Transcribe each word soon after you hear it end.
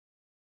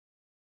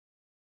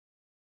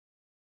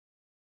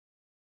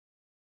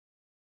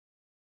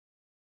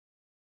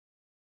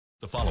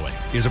The following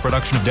is a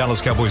production of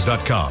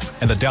DallasCowboys.com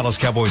and the Dallas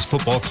Cowboys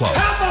Football Club.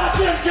 How about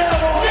them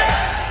Cowboys?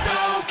 Yeah!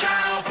 Go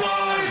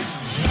Cowboys!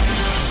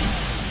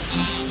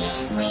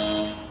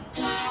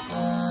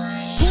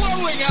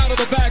 Blowing out of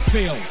the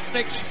backfield,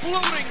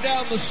 exploding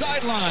down the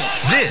sideline.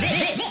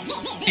 This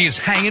is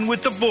Hanging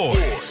with the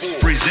Boys,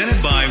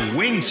 presented by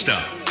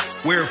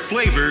Wingstop, where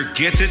flavor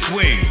gets its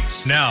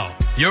wings. Now,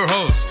 your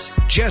hosts,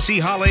 Jesse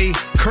Holley,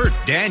 Kurt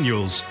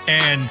Daniels,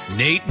 and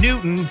Nate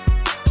Newton.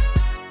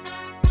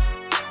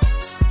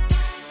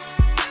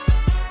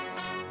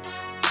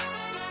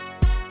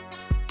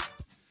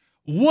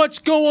 What's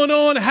going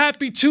on?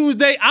 Happy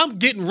Tuesday. I'm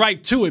getting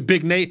right to it,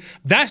 Big Nate.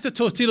 That's the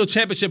Tostito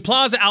Championship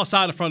Plaza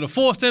outside in front of the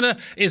Ford Center.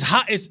 It's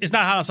hot. It's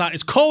not hot outside.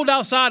 It's cold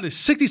outside. It's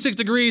 66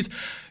 degrees.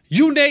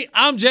 You, Nate,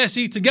 I'm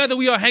Jesse. Together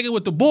we are hanging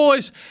with the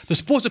boys, the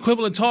sports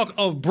equivalent talk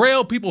of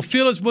Braille. People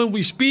feel us when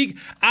we speak.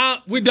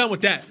 We're done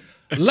with that.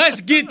 Let's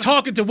get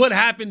talking to what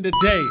happened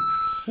today.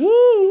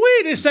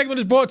 Woo-wee. This segment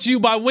is brought to you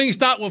by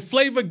Wingstop, where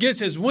flavor gets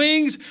his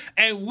wings.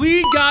 And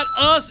we got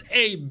us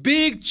a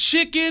big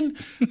chicken,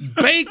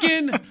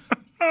 bacon,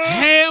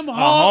 ham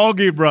hock,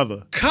 a hoggy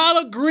brother,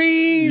 collard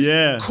greens,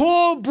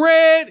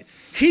 cornbread.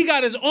 He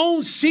got his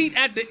own seat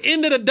at the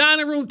end of the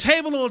dining room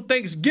table on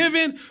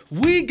Thanksgiving.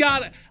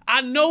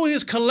 I know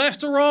his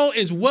cholesterol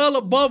is well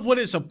above what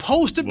it's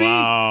supposed to be.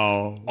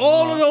 Wow.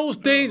 All of those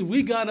things.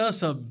 We got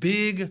us a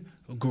big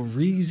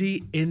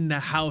greasy in the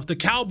house. The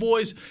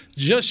Cowboys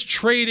just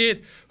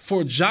traded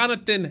for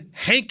Jonathan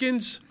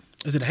Hankins.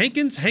 Is it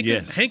Hankins?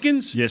 Yes.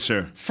 Hankins? Yes,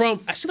 sir.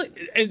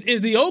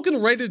 Is the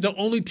Oakland Raiders the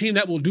only team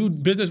that will do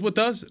business with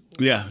us?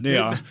 Yeah, they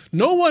are.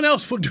 No one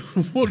else will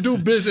do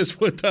business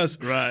with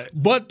us, right?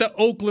 But the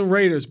Oakland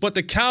Raiders. But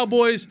the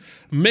Cowboys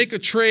make a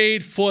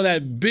trade for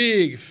that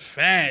big,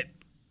 fat,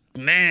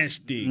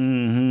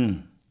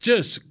 nasty,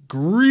 just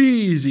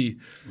greasy.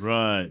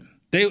 Right.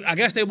 I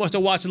guess they must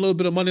have watched a little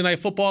bit of Monday Night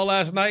Football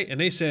last night, and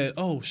they said,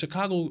 "Oh,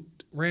 Chicago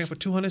ran for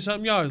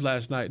 200-something yards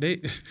last night.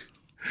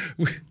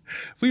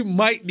 We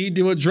might need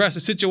to address the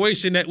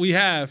situation that we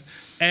have."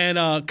 And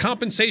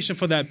compensation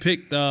for that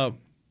pick,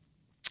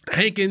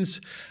 Hankins,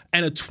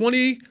 and a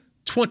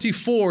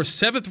 2024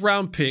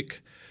 7th-round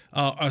pick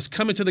is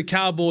coming to the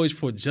Cowboys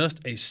for just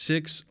a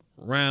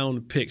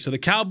 6th-round pick. So the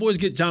Cowboys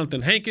get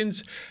Jonathan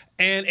Hankins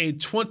and a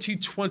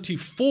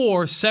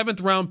 2024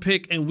 7th-round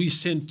pick, and we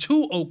send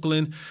to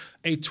Oakland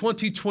a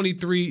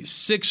 2023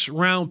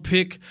 6th-round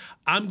pick.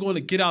 I'm going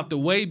to get out the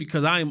way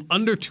because I am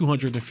under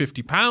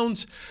 250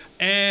 pounds,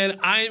 and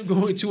I am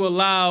going to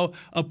allow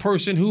a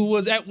person who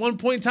was at one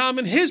point in time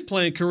in his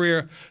playing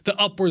career the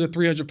upwards of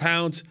 300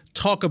 pounds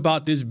talk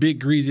about this big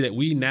greasy that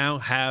we now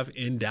have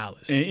in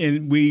Dallas.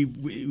 And I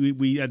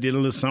did a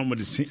little something with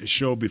the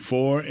show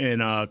before,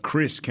 and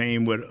Chris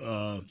came with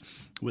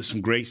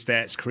some great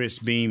stats. Chris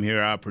Beam here,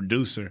 our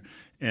producer.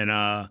 And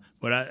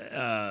what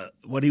led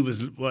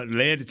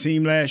the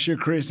team last year,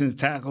 Chris, in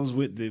tackles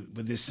with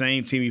this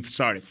same team. He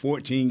started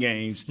 14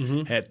 games,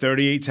 had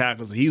 38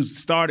 tackles. He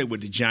started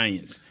with the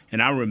Giants,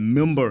 and I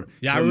remember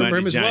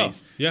him as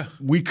Giants. well. Yeah,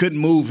 we couldn't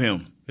move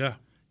him. Yeah,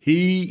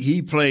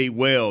 he played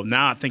well.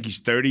 Now I think he's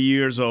 30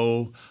 years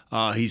old.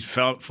 He's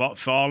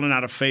fallen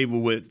out of favor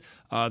with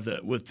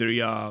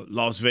the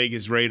Las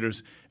Vegas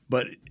Raiders,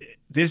 but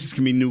this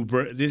can be new.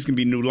 This can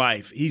be new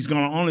life. He's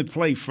going to only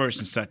play first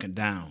and second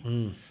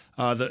down.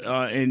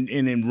 And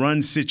in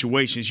run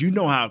situations, you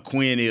know how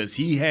Quinn is.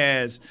 He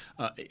has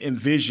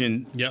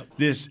envisioned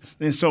this,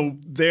 and so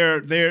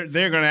they're going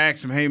to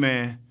ask him, "Hey,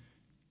 man,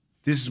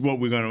 this is what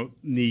we're going to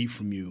need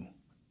from you."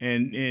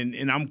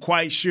 And I'm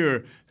quite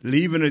sure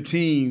leaving a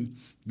team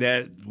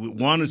that with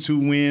 1 or 2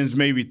 wins,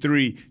 maybe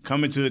 3,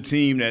 coming to a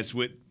team that's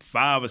with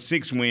 5 or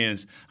 6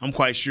 wins, I'm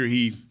quite sure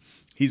he's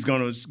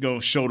gonna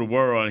show the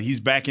world, and he's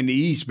back in the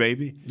East,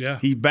 baby. Yeah,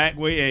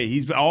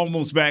 he's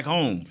almost back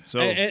home. So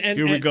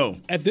here we go.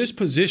 At this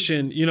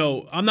position,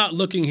 I'm not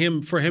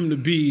looking for him to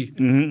be,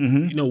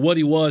 what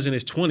he was in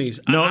his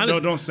 20s. No,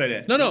 don't say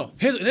that. No.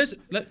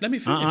 Let me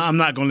finish. I'm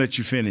not gonna let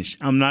you finish.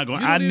 I'm not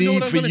going. I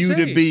need for you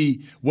to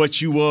be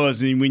what you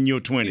was in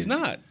your 20s. He's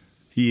not.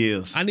 He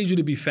is. I need you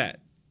to be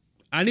fat.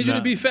 You to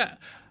be fat.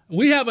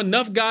 We have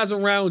enough guys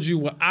around you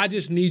where I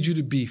just need you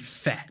to be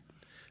fat.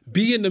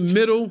 Be in the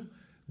middle.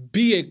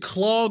 Be a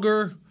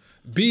clogger,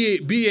 be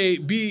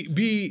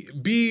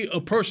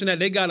a person that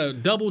they got to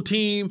double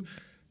team,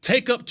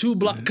 take up 2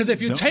 blocks. Because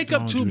if you take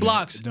up 2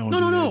 blocks, don't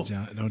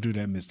do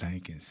that, Mr.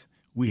 Hankins.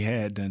 We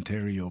had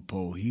Dontario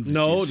Poe. He was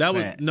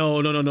fat.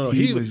 No.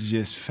 He was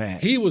just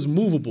fat. He was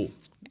movable.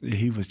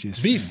 He was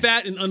just be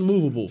fat and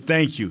unmovable.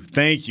 Thank you.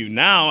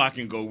 Now I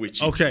can go with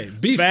you. Okay,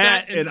 be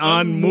fat and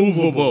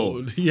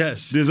unmovable.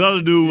 Yes. This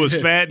other dude was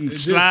fat and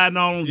sliding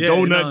on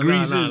donut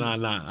greases.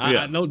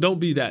 No, don't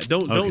be that.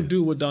 Don't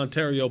do what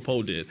Dontario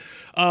Poe did.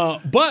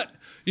 But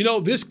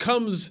this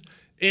comes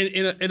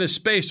in a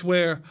space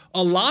where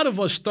a lot of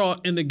us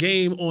thought in the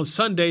game on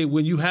Sunday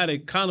when you had a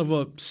kind of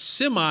a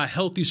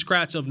semi-healthy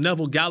scratch of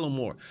Neville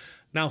Gallimore.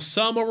 Now,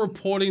 some are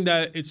reporting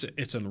that it's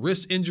a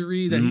wrist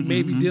injury that he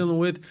may be dealing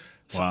with.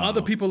 Some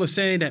other people are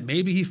saying that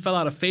maybe he fell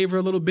out of favor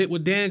a little bit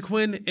with Dan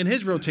Quinn in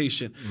his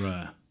rotation.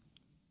 Right.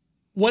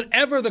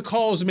 Whatever the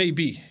cause may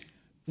be,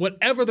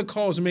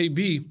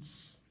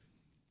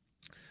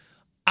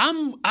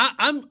 I'm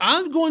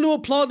going to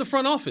applaud the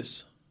front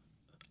office.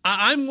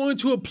 I'm going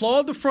to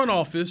applaud the front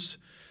office.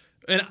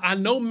 And I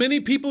know many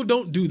people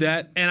don't do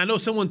that. And I know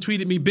someone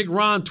tweeted me, Big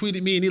Ron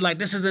tweeted me, and he's like,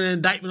 this is an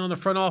indictment on the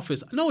front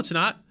office. No, it's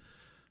not.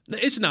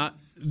 It's not.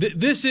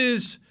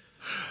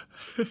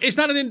 It's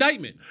not an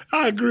indictment.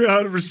 I agree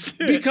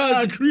 100%. Because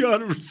I agree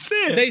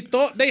 100%. They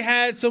thought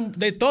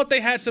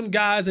they had some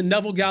guys in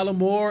Neville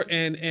Gallimore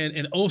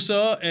and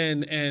Osa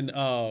and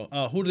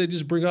who did they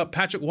just bring up?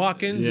 Patrick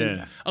Watkins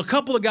and a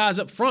couple of guys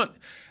up front.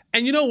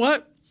 And you know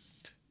what?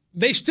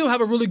 They still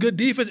have a really good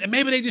defense. And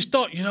maybe they just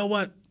thought, you know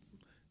what?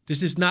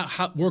 This is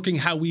not working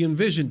how we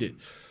envisioned it.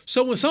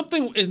 So when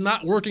something is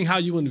not working how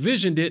you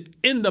envisioned it,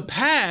 in the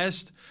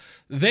past,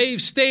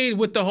 they've stayed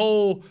with the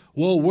whole,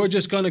 well, we're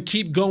just going to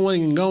keep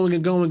going and going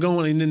and going and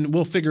going, and then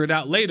we'll figure it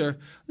out later.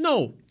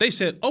 No, they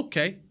said,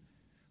 okay,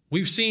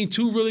 we've seen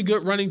two really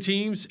good running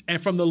teams,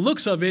 and from the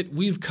looks of it,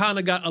 we've kind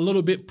of got a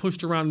little bit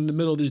pushed around in the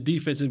middle of this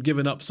defense and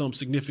given up some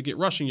significant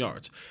rushing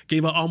yards.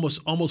 Gave up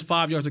almost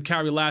 5 yards of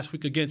carry last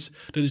week against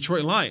the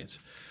Detroit Lions.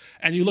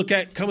 And you look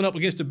at coming up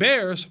against the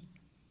Bears,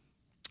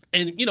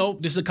 and, you know,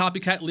 this is a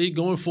copycat league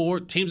going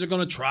forward. Teams are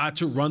going to try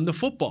to run the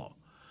football.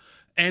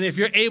 And if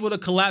you're able to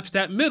collapse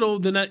that middle,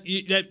 then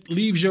that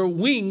leaves your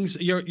wings,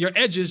 your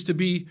edges to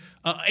be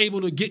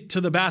able to get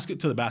to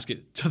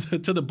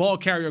the ball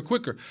carrier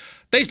quicker.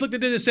 They just looked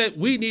at this and said,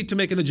 we need to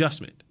make an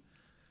adjustment.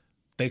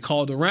 They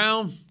called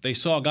around. They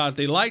saw a guy that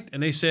they liked,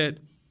 and they said,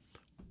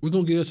 we're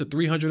going to get us a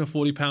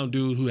 340-pound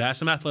dude who has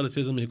some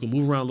athleticism and who can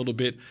move around a little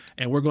bit,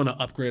 and we're going to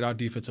upgrade our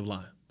defensive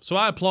line. So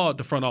I applaud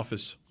the front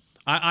office.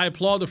 I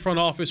applaud the front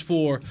office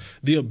for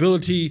the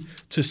ability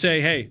to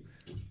say, hey,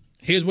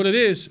 here's what it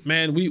is,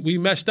 man. We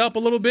messed up a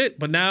little bit,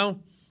 but now,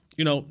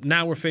 you know,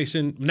 now we're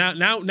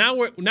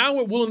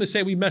willing to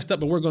say we messed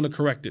up, but we're going to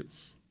correct it.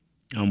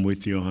 I'm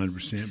with you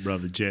 100%,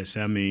 brother Jess.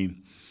 I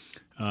mean,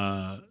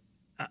 I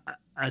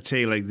tell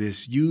you like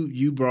this.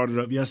 You brought it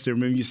up yesterday.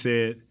 Remember you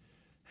said,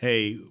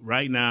 hey,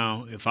 right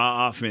now, if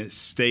our offense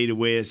stayed the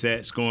way it's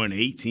at, scoring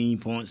 18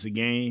 points a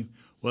game,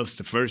 what's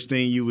the first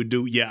thing you would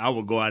do? Yeah, I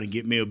would go out and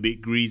get me a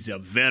Big Greasy, a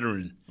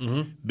veteran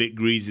Big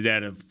Greasy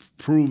that have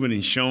proven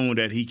and shown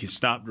that he can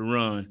stop the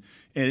run.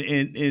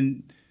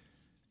 And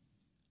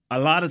a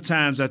lot of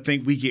times I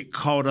think we get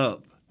caught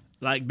up,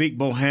 like Big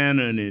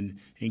Bohannon and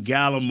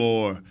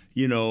Gallimore,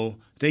 you know,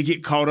 they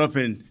get caught up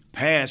in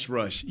pass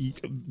rush.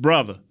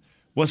 Brother,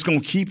 what's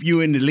going to keep you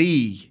in the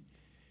league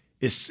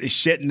is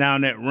shutting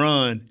down that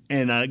run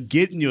and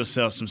getting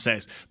yourself some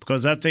sacks.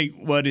 Because I think,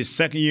 his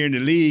second year in the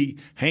league,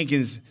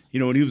 Hankins, you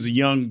know, when he was a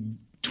young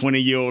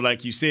 20-year-old,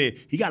 like you said,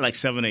 he got like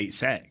 7-8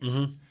 sacks.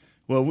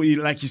 Well,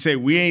 like you said,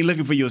 we ain't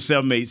looking for your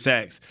 7-8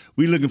 sacks.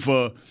 We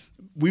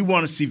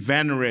want to see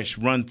Van Der Esch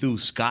run through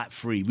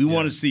scot-free. We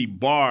want to see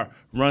Barr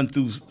run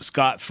through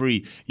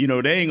scot-free. You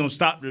know, they ain't going to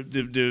stop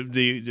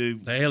the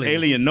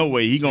alien no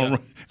way. He going to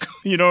run.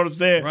 You know what I'm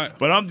saying? Right.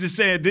 But I'm just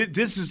saying,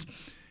 this is,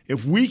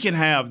 if we can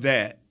have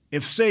that,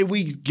 if, say,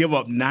 we give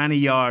up 90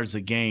 yards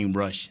a game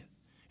rushing,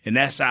 and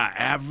that's our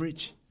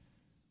average.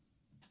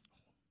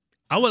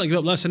 I want to give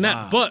up less than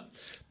that, but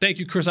thank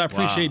you, Chris. I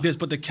appreciate this.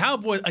 But the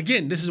Cowboys,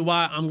 again, this is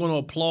why I'm going to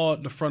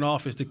applaud the front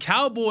office. The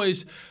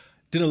Cowboys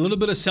did a little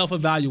bit of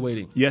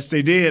self-evaluating. Yes,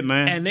 they did,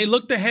 man. And they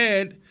looked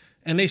ahead,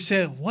 and they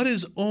said, what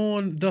is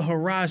on the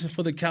horizon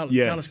for the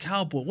Dallas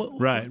Cowboys?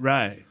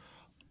 Right.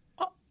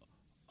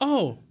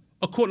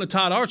 According to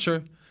Todd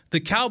Archer, the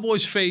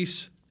Cowboys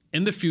face,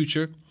 in the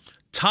future,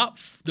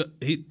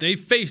 they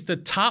face the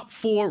top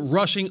 4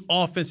 rushing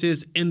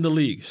offenses in the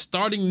league.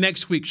 Starting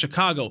next week,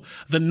 Chicago,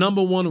 the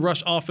number 1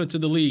 rush offense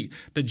in the league.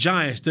 The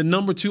Giants, the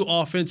number 2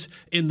 offense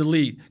in the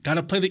league. Got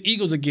to play the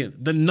Eagles again,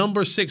 the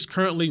number 6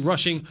 currently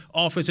rushing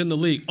offense in the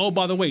league. Oh,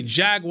 by the way,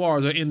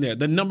 Jaguars are in there,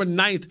 the number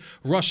 9th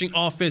rushing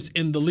offense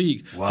in the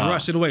league. Wow. The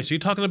rest of the way. So you're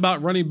talking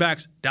about running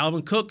backs,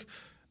 Dalvin Cook,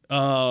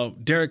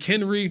 Derrick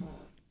Henry,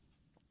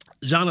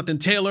 Jonathan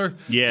Taylor.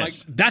 Yes. Like,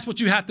 that's what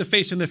you have to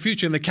face in the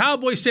future. And the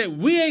Cowboys said,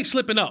 we ain't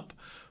slipping up.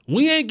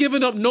 We ain't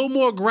giving up no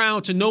more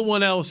ground to no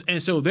one else.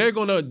 And so they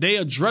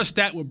address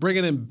that with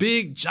bringing in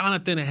big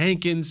Jonathan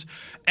Hankins.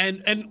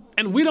 And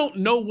we don't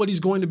know what he's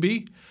going to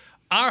be.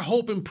 Our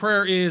hope and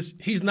prayer is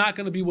he's not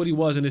going to be what he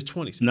was in his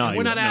 20s. No, and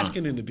we're not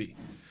asking him to be.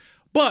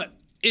 But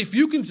if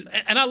you can,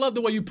 and I love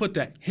the way you put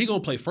that, he's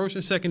going to play first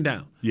and second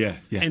down. Yeah.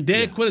 And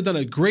Dan Quinn has done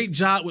a great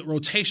job with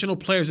rotational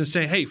players and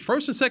saying, hey,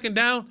 first and second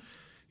down,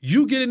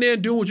 you get in there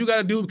and do what you got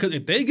to do, because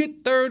if they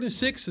get 3rd and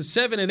 6 and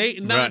 7 and 8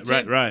 and 9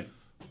 10, right.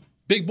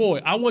 Big boy,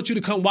 I want you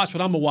to come watch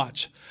what I'm going to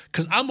watch,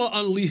 because I'm going to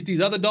unleash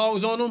these other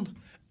dogs on them,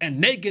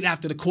 and they get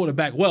after the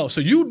quarterback well. So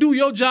you do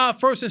your job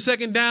first and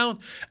second down,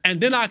 and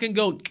then I can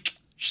go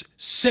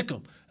sick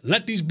them.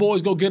 Let these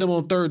boys go get them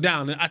on 3rd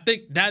down. And I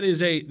think that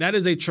is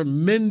a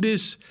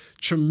tremendous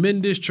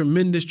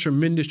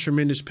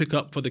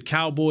pickup for the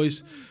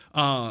Cowboys.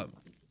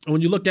 when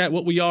you look at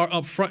what we are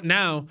up front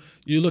now,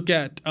 you look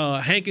at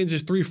Hankins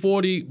is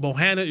 340,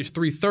 Bohanna is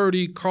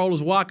 330,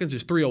 Carlos Watkins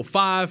is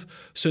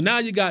 305. So now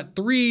you got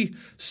three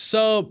not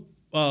subs.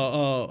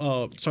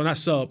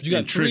 You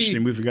got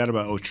Tristan, we forgot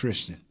about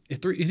Tristan.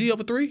 Is he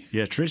over 3?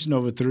 Yeah, Tristan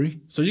over 3.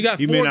 So you got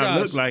 4 guys. He may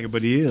not look like it,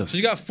 but he is. So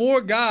you got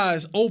 4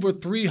 guys over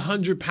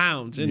 300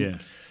 pounds. And yeah.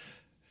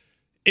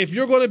 If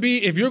you're going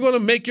to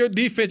make your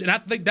defense, and I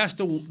think that's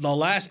the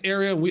last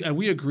area,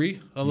 we agree,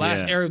 the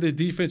last area of this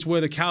defense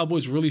where the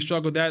Cowboys really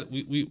struggled at.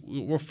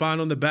 We're fine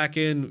on the back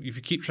end. If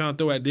you keep trying to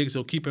throw at Diggs,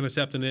 he'll keep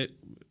intercepting it.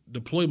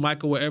 Deploy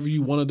Michael wherever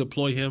you want to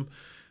deploy him.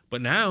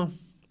 But now,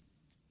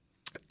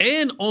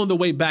 and on the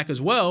way back as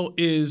well,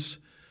 is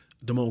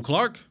Damone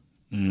Clark,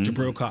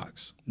 Jabril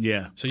Cox.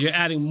 Yeah. So you're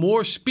adding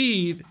more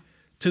speed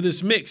to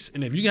this mix.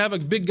 And if you have a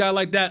big guy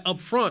like that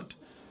up front,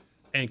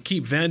 and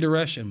keep Van Der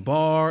Esch and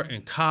Barr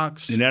and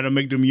Cox. And that'll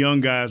make them young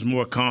guys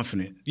more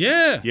confident.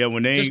 Yeah. Yeah,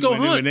 when they ain't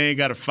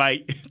got to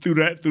fight through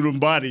them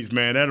bodies,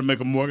 man, that'll make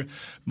them more.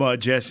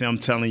 But Jesse, I'm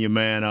telling you,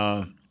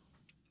 man,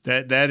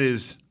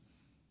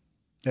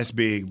 that's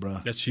big, bro.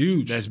 That's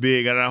huge. That's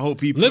big, and I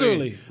hope he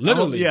literally.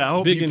 I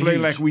hope he play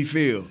like we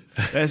feel.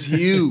 That's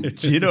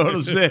huge. You know what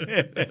I'm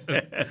saying?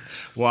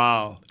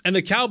 Wow. And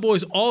the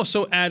Cowboys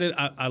also added.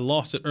 I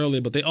lost it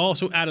earlier, but they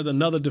also added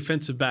another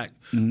defensive back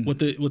with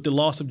the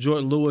loss of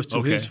Jordan Lewis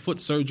to his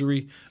foot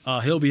surgery.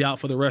 He'll be out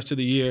for the rest of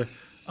the year.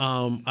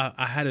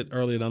 I had it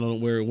earlier, and I don't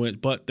know where it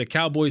went, but the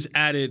Cowboys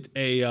added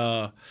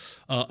a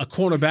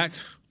cornerback.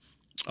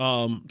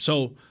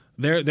 So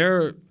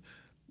they're.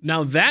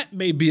 Now, that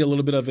may be a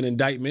little bit of an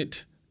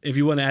indictment, if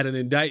you want to add an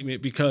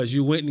indictment, because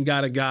you went and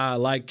got a guy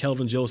like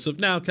Kelvin Joseph.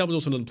 Now, Kelvin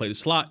Joseph doesn't play the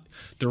slot.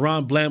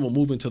 Deron Bland will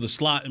move into the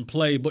slot and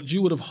play, but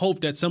you would have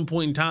hoped at some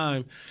point in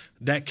time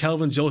that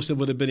Kelvin Joseph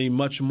would have been a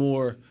much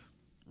more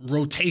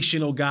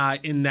rotational guy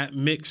in that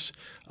mix.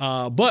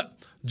 But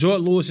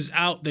Jordan Lewis is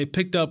out. They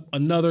picked up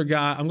another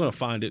guy. I'm going to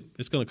find it.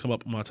 It's going to come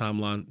up on my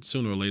timeline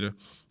sooner or later.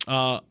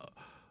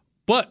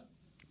 But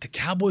the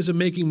Cowboys are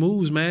making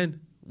moves, man.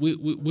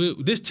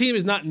 This team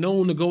is not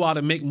known to go out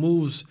and make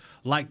moves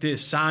like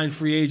this, sign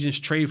free agents,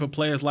 trade for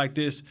players like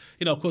this.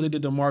 You know, of course, they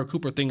did the Amari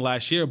Cooper thing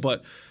last year,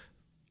 but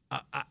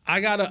I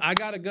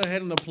gotta go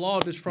ahead and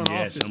applaud this front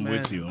office, I'm man.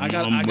 with you. I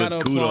gotta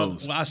applaud.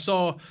 Kudos. Well, I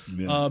saw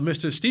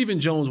Mr. Stephen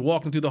Jones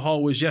walking through the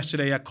hallways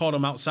yesterday. I caught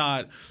him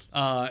outside,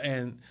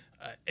 and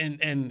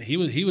he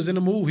was in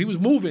the move. He was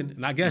moving,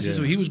 and I guess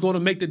he was going to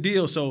make the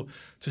deal. So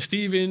to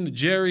Stephen,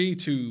 Jerry,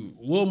 to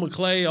Will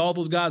McClay, all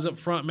those guys up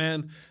front,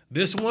 man,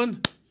 this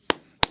one.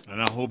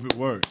 And I hope it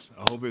works.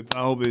 I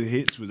hope it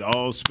hits with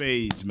all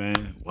spades,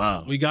 man.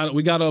 Wow. We got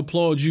to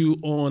applaud you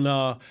on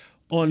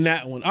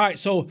that one. All right,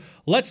 so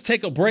let's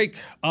take a break.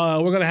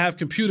 We're gonna have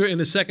Computer in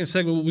the second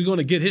segment. We're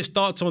gonna get his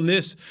thoughts on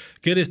this,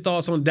 get his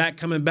thoughts on Dak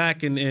coming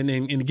back, and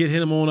get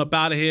him on up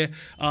out of here.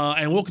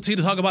 And we'll continue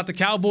to talk about the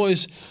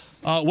Cowboys,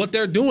 what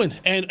they're doing,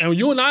 and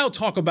you and I will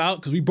talk about,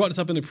 because we brought this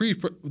up in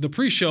the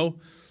pre-show.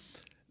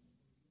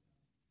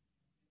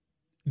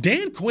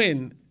 Dan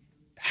Quinn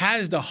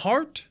has the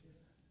heart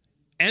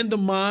and the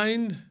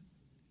mind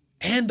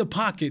and the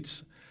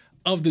pockets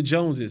of the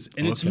Joneses.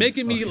 And it's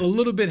making me a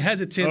little bit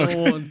hesitant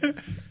on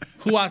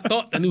who I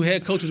thought the new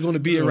head coach was going to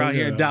be around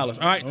here in Dallas.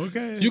 All right?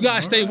 Okay. You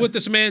guys stay with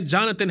us, man.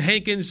 Jonathan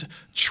Hankins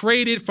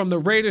traded from the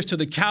Raiders to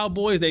the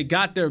Cowboys. They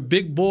got their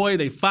big boy.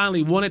 They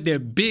finally wanted their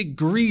big,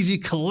 greasy,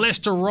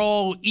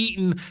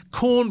 cholesterol-eating,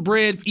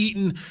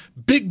 cornbread-eating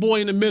big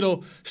boy in the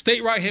middle. Stay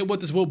right here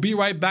with us. We'll be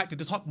right back to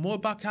talk more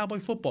about Cowboy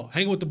football.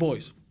 Hang with the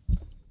boys.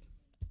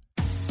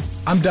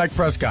 I'm Dak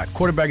Prescott,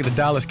 quarterback of the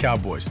Dallas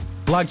Cowboys.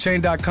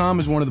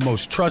 Blockchain.com is one of the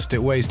most trusted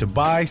ways to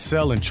buy,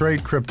 sell, and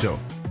trade crypto.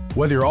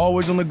 Whether you're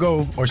always on the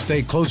go or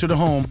stay closer to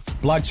home,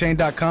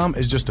 Blockchain.com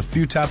is just a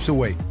few taps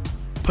away.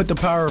 Put the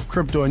power of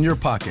crypto in your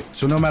pocket,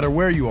 so no matter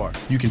where you are,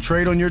 you can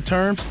trade on your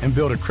terms and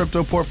build a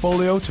crypto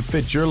portfolio to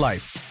fit your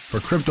life. For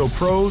crypto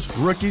pros,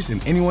 rookies,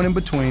 and anyone in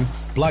between,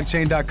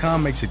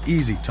 Blockchain.com makes it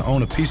easy to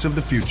own a piece of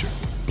the future.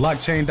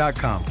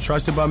 Blockchain.com,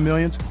 trusted by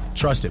millions,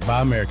 trusted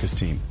by America's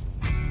team.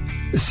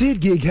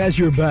 SeatGeek has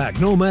your back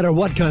no matter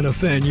what kind of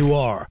fan you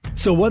are.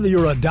 So whether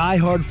you're a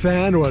diehard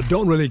fan or a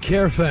don't really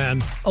care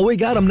fan, a we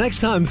got 'em next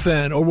time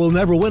fan or we'll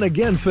never win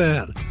again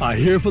fan, a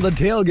here for the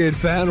tailgate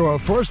fan or a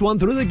first one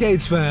through the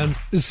gates fan,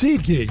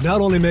 SeatGeek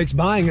not only makes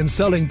buying and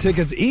selling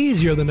tickets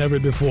easier than ever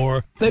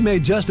before, they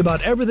made just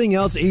about everything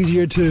else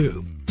easier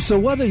too. So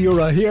whether you're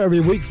a here every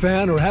week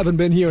fan or haven't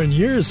been here in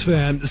years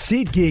fan,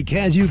 SeatGeek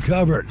has you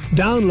covered.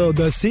 Download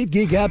the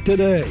SeatGeek app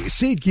today.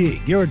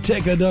 SeatGeek, your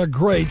ticket to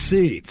great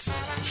seats.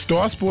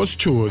 Star Sports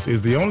Tours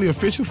is the only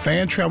official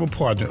fan travel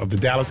partner of the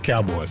Dallas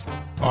Cowboys,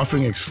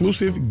 offering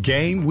exclusive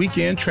game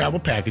weekend travel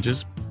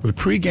packages with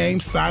pregame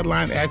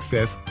sideline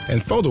access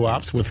and photo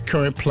ops with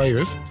current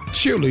players,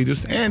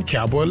 cheerleaders, and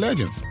Cowboy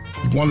legends.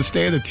 You want to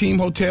stay at a team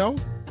hotel,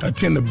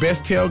 attend the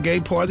best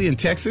tailgate party in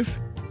Texas,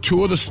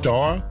 tour the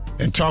Star,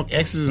 and talk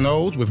X's and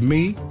O's with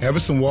me,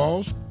 Everson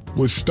Walls?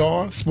 With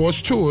Star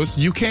Sports Tours,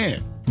 you can.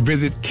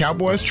 Visit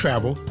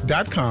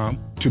cowboystravel.com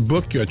to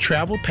book your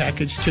travel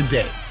package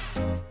today.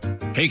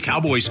 Hey,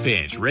 Cowboys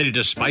fans, ready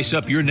to spice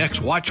up your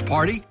next watch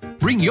party?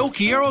 Bring Yo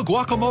Quiero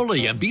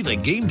guacamole and be the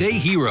game day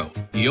hero.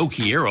 Yo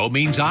Quiero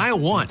means I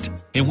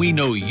want, and we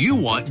know you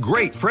want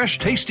great,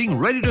 fresh-tasting,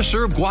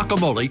 ready-to-serve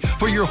guacamole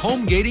for your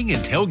home gating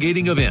and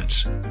tailgating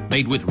events.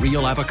 Made with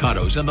real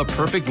avocados and the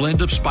perfect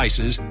blend of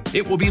spices,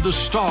 it will be the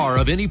star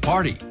of any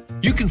party.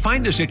 You can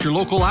find us at your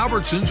local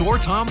Albertsons or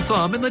Tom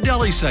Thumb in the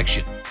deli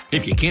section.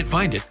 If you can't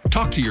find it,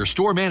 talk to your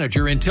store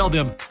manager and tell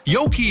them,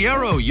 Yo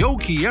Quiero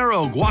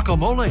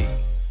guacamole.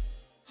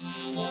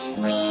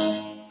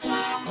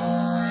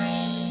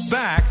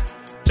 Back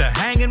to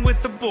Hanging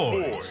with the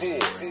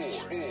Boys.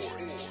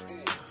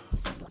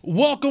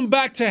 Welcome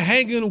back to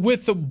Hanging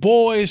with the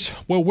Boys,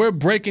 where we're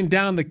breaking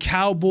down the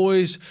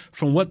Cowboys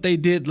from what they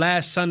did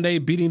last Sunday,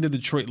 beating the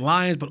Detroit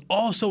Lions, but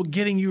also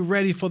getting you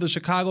ready for the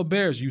Chicago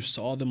Bears. You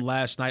saw them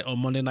last night on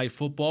Monday Night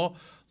Football.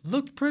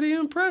 Looked pretty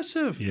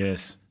impressive.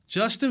 Yes.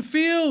 Justin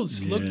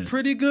Fields looked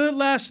pretty good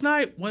last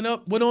night. Went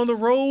on the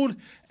road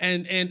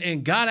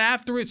and got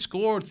after it.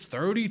 Scored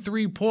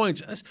 33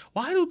 points.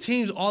 Why do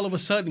teams all of a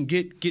sudden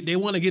get they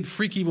want to get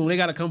freaky when they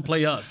got to come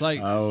play us? Like,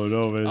 I don't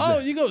know,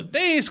 man.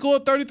 They ain't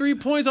scored 33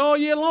 points all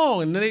year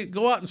long, and then they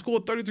go out and score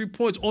 33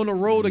 points on the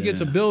road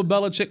against a Bill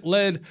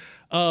Belichick-led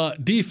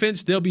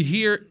defense. They'll be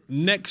here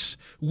next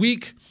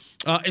week.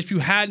 If you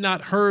had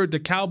not heard, the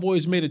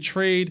Cowboys made a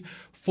trade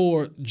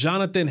for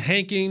Jonathan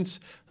Hankins.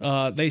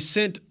 They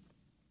sent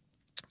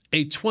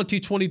a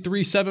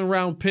 2023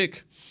 7-round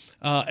pick,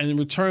 and in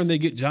return they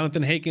get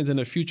Jonathan Hankins and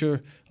a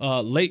future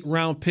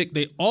late-round pick.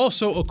 They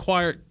also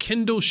acquired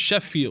Kendall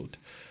Sheffield.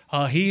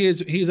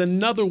 He's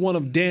another one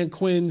of Dan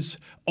Quinn's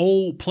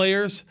old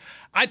players.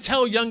 I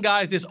tell young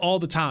guys this all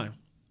the time,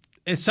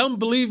 and some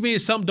believe me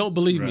and some don't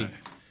believe me.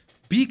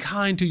 Be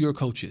kind to your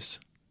coaches,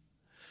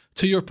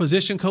 to your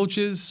position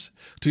coaches,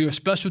 to your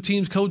special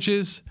teams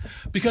coaches,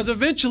 because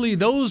eventually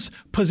those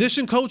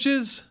position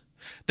coaches,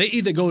 they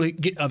either go to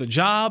get other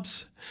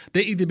jobs,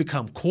 they either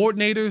become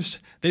coordinators,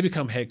 they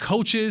become head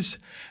coaches,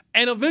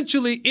 and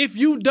eventually, if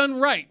you've done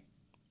right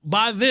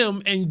by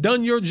them and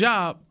done your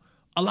job,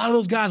 a lot of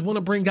those guys want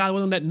to bring guys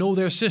with them that know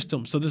their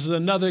system. So this is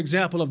another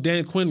example of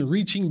Dan Quinn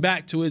reaching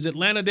back to his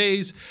Atlanta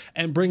days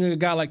and bringing a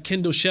guy like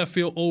Kendall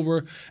Sheffield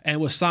over and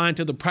was signed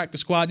to the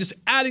practice squad, just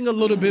adding a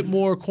little bit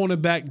more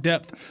cornerback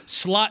depth,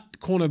 slot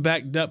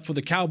cornerback depth for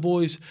the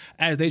Cowboys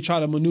as they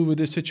try to maneuver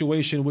this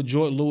situation with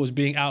Jordan Lewis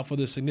being out for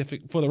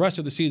the rest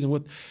of the season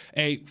with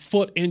a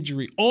foot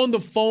injury. On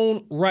the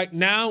phone right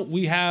now,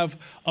 we have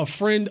a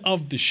friend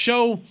of the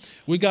show.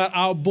 We got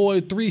our boy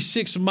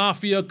 3-6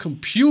 Mafia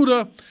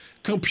Computer.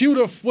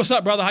 Computer, what's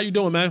up, brother? How you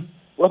doing, man?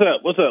 What's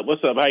up?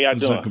 How y'all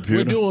doing?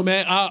 We're doing,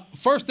 man.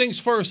 First things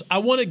first, I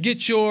want to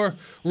get your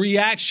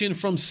reaction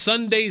from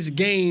Sunday's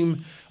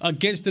game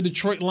against the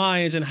Detroit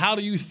Lions, and how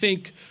do you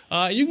think,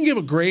 you can give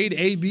a grade,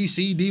 A, B,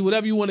 C, D,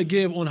 whatever you want to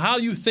give, on how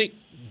you think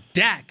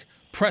Dak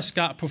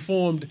Prescott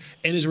performed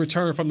in his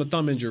return from the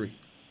thumb injury.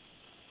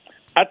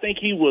 I think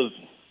he was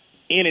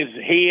in his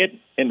head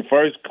in the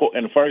first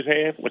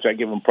half, which I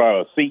give him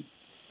probably a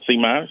C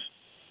minus.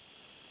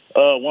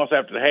 Once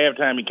after the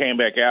halftime, he came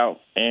back out,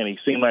 and he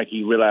seemed like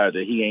he realized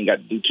that he ain't got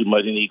to do too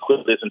much, and he quit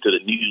listening to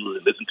the news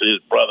and listen to his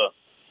brother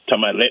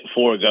talking about letting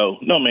Ford go.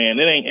 No, man,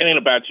 it ain't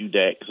about you,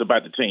 Dak. It's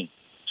about the team.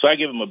 So I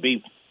give him a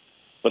B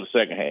for the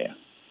second half.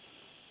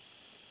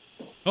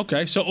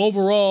 Okay, so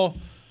overall,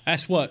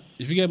 that's what?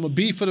 If you gave him a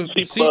B for the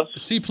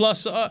C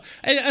plus,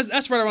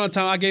 that's right around the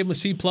time I gave him a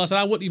C plus, and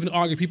I wouldn't even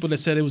argue people that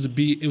said it was a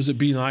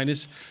B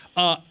minus.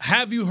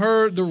 Have you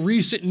heard the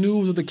recent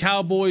news of the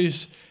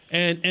Cowboys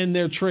and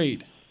their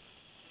trade?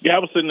 Yeah, I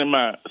was sitting in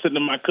my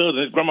cousin,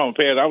 his grandma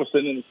passed. I was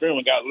sitting in the room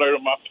and got alert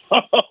on my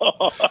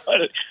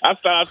phone. I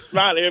started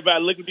smiling.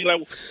 Everybody looked at me like,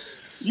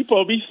 "You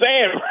supposed to be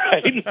sad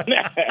right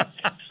now."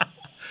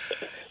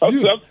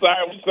 I'm sorry.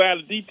 We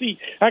signed the DT.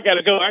 I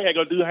gotta go. I gotta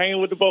go do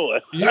Hanging with the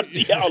Boys. I'll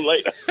see y'all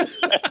later.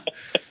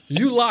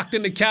 You locked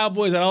in the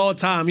Cowboys at all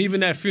time,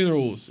 even at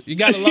funerals. You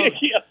gotta love.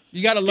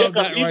 You gotta love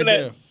that right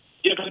there.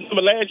 Yeah, because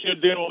remember last year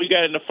when we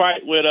got in the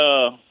fight with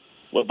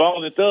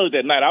Bones and Thugs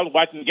that night, I was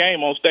watching the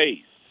game on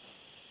stage.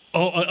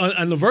 Oh,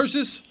 on the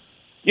Versus?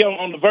 Yeah,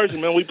 on the Versus,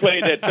 man. We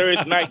played that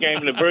Thursday night game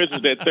in the Versus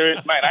that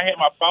Thursday night. I had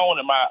my phone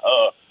and my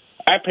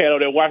iPad over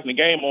there watching the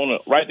game on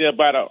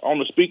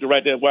the speaker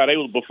right there while they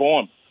was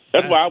performing.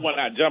 That's why I went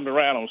out jumping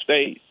around on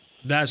stage.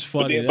 That's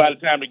funny. But then by the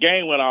time the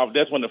game went off,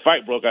 that's when the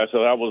fight broke out.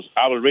 So I was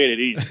ready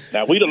to eat.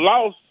 Now, we'd have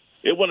lost.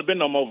 It wouldn't have been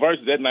no more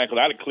Versus that night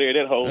because I'd have cleared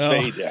that whole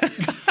stage out.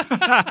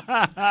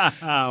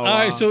 All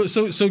right,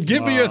 so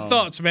give me your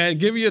thoughts, man.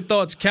 Give me your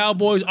thoughts.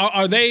 Cowboys,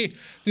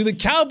 do the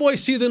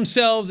Cowboys see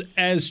themselves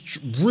as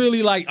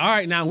really like, all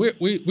right, now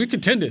we're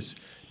contenders?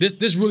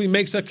 This really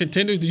makes us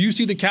contenders. Do you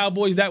see the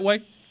Cowboys that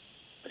way?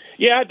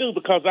 Yeah, I do,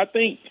 because I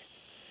think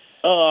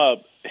the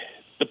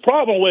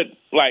problem with,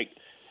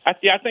 I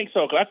think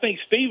so, because I think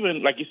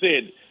Steven, like you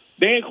said,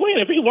 Dan Quinn,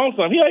 if he wants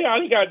something,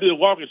 all he got to do is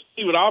walk in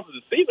Steven's office,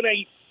 and Steven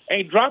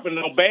ain't dropping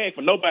no bag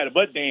for nobody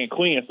but Dan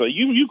Quinn. So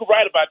you can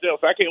write about them,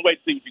 so I can't wait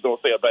to see what you're going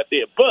to say about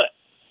that. But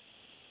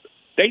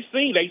they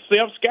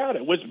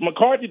self-scouted, which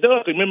McCarthy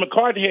does. Remember,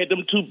 McCarthy had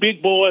them two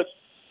big boys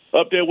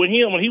up there with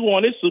him when he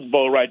won his Super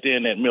Bowl right there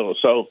in that Miller.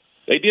 So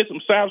they did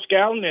some South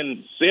scouting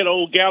and set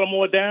old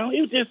Gallimore down.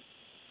 He was just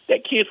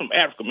that kid from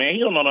Africa, man. He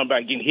don't know nothing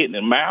about getting hit in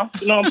the mouth.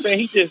 You know what I'm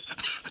saying?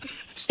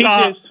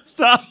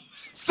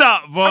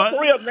 Stop, boy.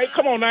 For real, man.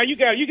 Come on now. You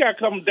got to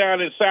come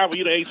down in the South where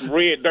you done ate some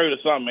red dirt or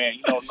something, man.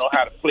 You don't know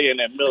how to play in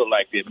that Miller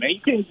like that, man.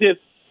 You can't just,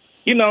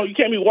 you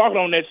can't be walking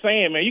on that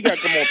sand, man. You got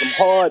to come on some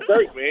hard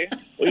dirt, man.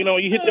 Well,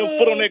 you hit your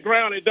foot on that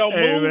ground, it don't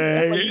move. Man.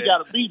 That's what you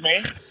got to be,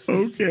 man.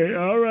 Okay,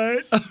 all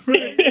right.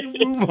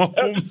 Move on,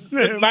 man.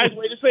 That's a nice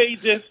way to say he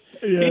just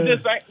ain't,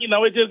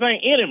 it just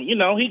ain't in him.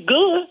 He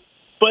good,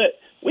 but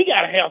we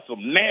got to have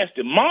some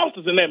nasty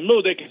monsters in that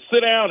Miller that can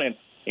sit down and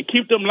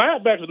keep them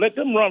linebackers, let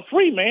them run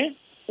free, man.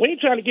 We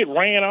ain't trying to get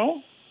ran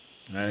on.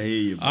 I hear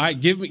you. All right,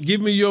 give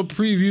me your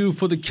preview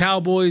for the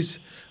Cowboys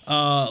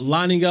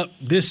lining up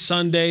this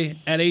Sunday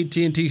at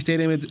AT&T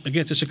Stadium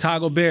against the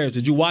Chicago Bears.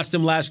 Did you watch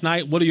them last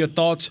night? What are your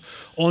thoughts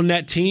on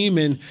that team?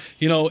 And,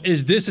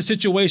 is this a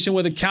situation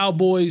where the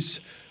Cowboys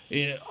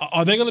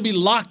are they going to be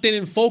locked in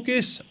and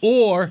focused,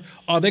 or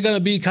are they going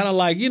to be kind of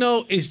like,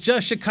 it's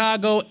just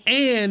Chicago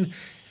and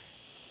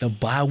the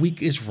bye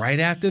week is right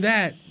after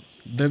that?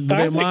 Their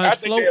minds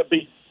float.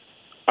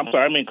 I'm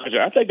sorry,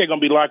 I think they're going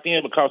to be locked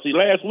in because,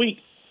 last week,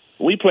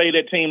 we played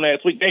that team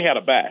last week. They had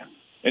a bye.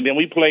 And then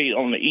we played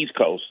on the East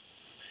Coast.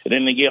 And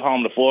then they get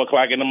home to 4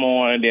 o'clock in the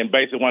morning. And then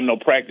basically wasn't no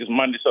practice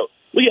Monday. So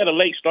we had a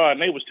late start,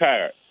 and they was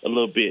tired a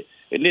little bit.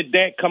 And then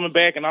Dak coming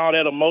back and all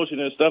that emotion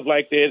and stuff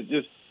like that,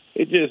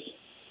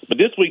 but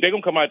this week they're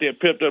going to come out there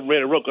pipped up, ready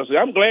to roll. Because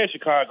I'm glad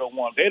Chicago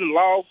won. If they'd have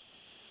lost,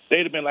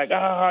 they'd have been like,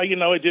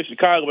 it's just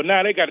Chicago. But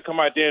now they got to come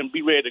out there and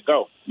be ready to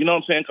go. You know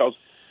what I'm saying? Because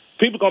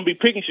people going to be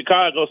picking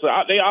Chicago, so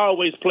they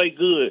always play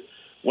good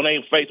when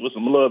they faced with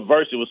some little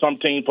adversity, with some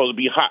team supposed to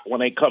be hot when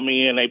they come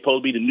in. They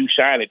supposed to be the new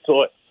shiny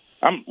toy.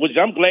 I'm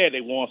glad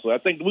they won, so I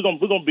think we're gonna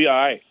be all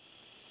right.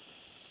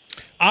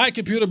 All right,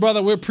 computer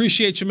brother, we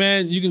appreciate you,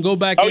 man. You can go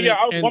back.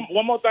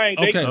 One more thing.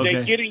 They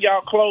getting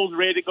y'all clothes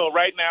ready to go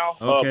right now.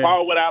 Okay.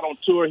 Paul went out on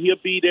tour. He'll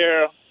be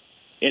there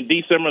in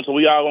December, so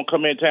we all gonna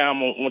come in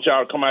town. Want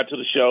y'all to come out to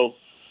the show.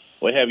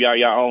 We'll have y'all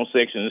your own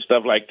section and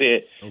stuff like that.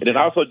 Okay. And then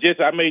also,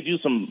 Jesse, I made you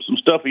some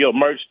stuff for your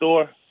merch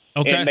store.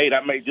 Okay. And Nate,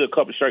 I made you a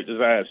couple shirt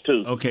designs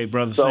too. Okay,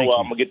 brother. So thank you.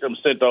 I'm gonna get them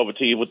sent over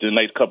to you within the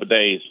next couple of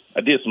days.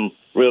 I did some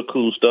real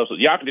cool stuff, so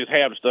y'all can just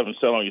have the stuff and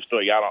sell on your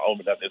store. Y'all don't owe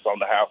me nothing. It's on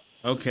the house.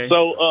 Okay.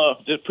 So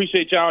just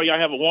appreciate y'all. Y'all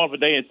have a wonderful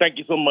day, and thank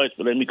you so much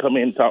for letting me come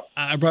in and talk.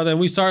 All right, brother, and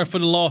we sorry for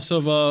the loss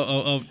of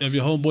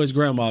your homeboy's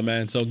grandma,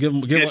 man. So she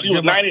was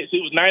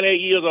 98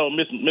 years old.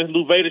 Miss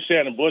Luvetta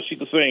Shannon, boy, she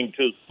could sing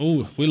too.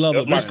 Ooh, we love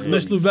her, Miss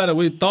Luvetta.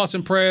 We thoughts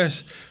and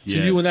prayers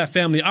to you and that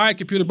family. All right,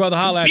 computer brother,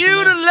 holla at you.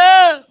 Computer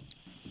love.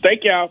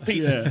 Thank y'all.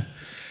 Peace. Yeah.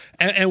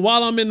 And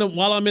while I'm in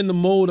the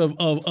mode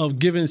of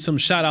giving some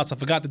shout outs, I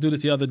forgot to do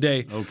this the other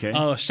day. Okay.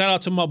 Shout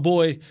out to my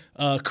boy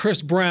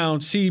Chris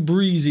Brown, C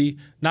Breezy,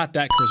 not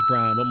that Chris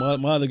Brown, but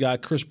my other guy,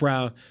 Chris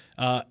Brown.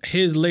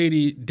 His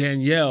lady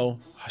Danielle,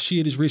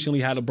 she just recently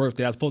had a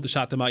birthday. I was supposed to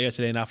shout them out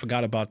yesterday, and I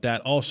forgot about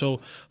that. Also, I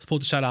was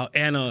supposed to shout out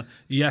Anna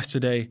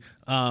yesterday.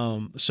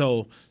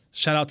 So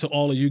shout out to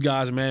all of you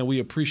guys, man. We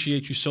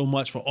appreciate you so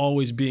much for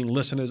always being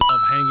listeners of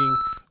Hanging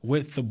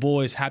with the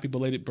Boys. Happy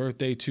belated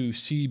birthday to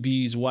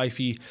CB's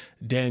wifey,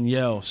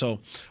 Danielle.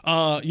 So, we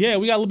got a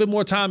little bit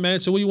more time,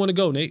 man. So where you want to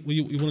go, Nate?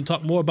 You want to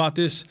talk more about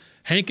this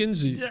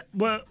Hankins? Yeah,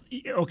 well,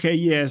 okay,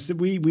 yes.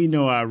 We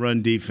know our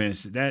run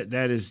defense. That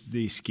is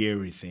the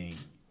scary thing.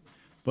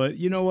 But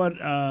you know what?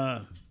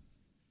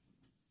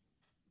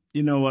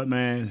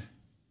 Man?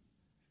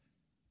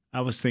 I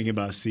was thinking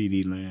about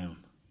CeeDee Lamb.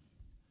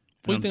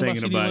 I'm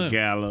thinking about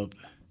Gallup.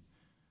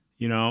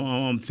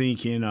 I'm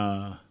thinking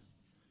Jalen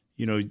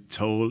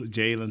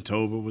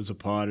Tolbert was a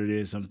part of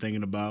this. I'm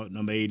thinking about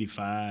number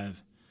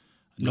 85,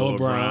 Noah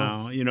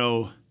Brown.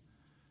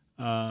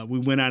 We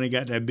went out and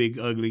got that big,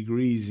 ugly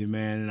Greasy,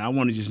 man. And I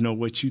want to just know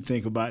what you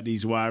think about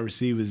these wide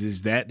receivers.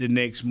 Is that the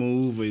next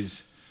move?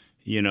 Is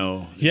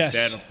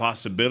that a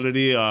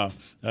possibility? Or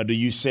do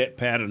you set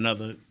pat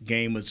another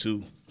game or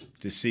two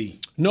to see?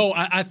 No,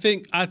 I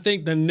think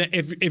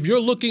if you're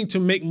looking to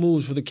make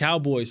moves for the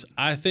Cowboys,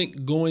 I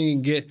think going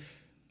and get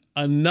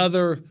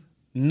another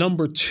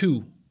number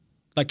 2.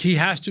 Like, he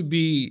has to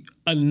be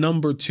a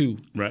number 2.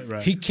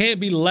 Right. He can't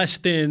be less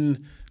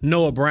than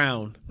Noah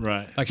Brown.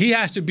 Right. Like, he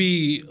has to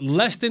be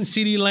less than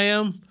CeeDee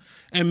Lamb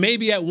and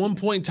maybe at one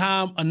point in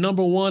time a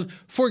number 1.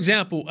 For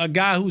example, a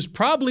guy who's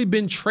probably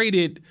been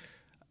traded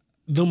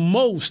the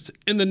most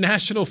in the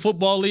National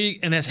Football League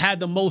and has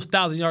had the most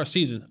 1,000-yard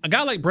season. A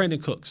guy like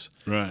Brandon Cooks,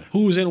 right,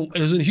 who's in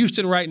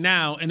Houston right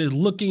now and is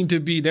looking to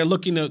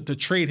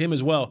trade him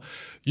as well.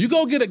 You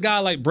go get a guy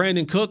like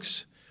Brandon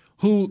Cooks,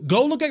 who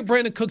go look at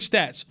Brandon Cook's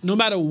stats. No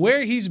matter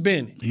where he's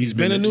been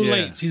in New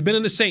Lanes, he's been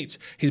in the Saints,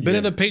 he's been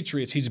in the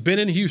Patriots, he's been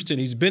in Houston,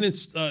 he's been in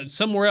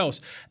somewhere else.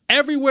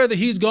 Everywhere that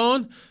he's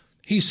gone,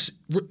 he's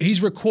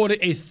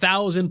recorded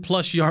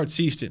 1,000+ yard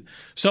season.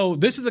 So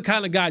this is the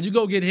kind of guy, you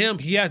go get him,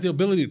 he has the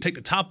ability to take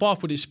the top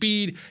off with his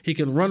speed, he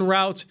can run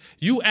routes.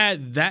 You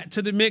add that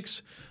to the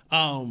mix.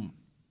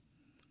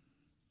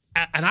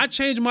 And I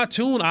changed my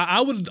tune.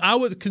 I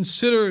would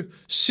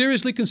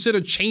seriously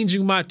consider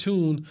changing my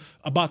tune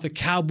about the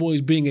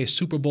Cowboys being a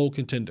Super Bowl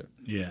contender.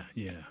 Yeah.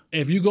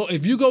 If you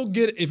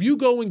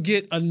go and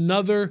get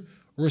another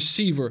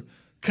receiver,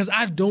 because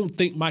I don't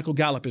think Michael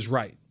Gallup is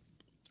right.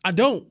 I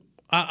don't.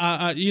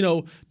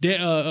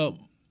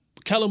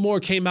 Kellen Moore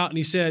came out and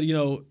he said,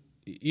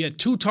 he had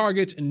 2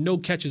 targets and no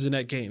catches in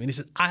that game. And he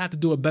said, I have to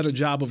do a better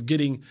job of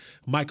getting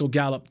Michael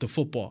Gallup the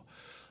football.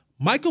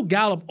 Michael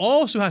Gallup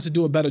also has to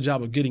do a better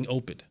job of getting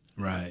open.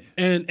 Right.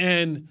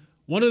 And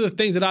one of the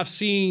things that I've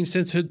seen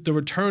since the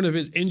return of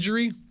his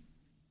injury,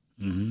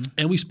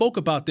 and we spoke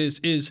about this,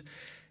 is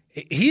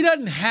he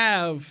doesn't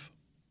have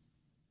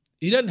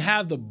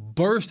the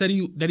burst that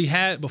he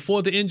had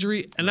before the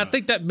injury, and I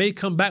think that may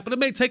come back, but it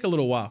may take a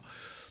little while.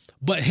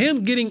 But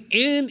him getting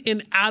in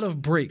and out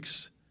of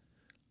breaks,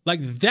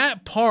 like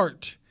that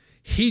part,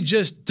 he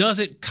just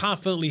doesn't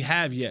confidently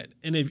have yet.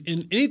 And if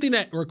in anything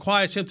that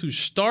requires him to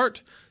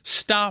start,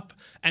 stop,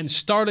 and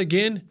start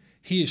again,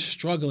 he is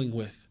struggling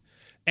with.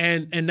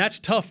 And that's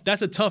tough.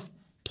 That's a tough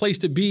place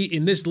to be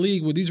in this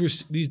league where these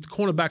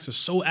cornerbacks are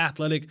so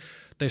athletic.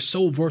 They're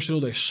so versatile.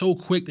 They're so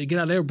quick. They get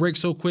out of their break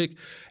so quick.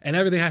 And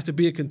everything has to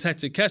be a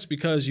contested catch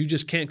because you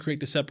just can't create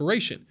the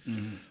separation.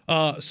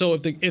 So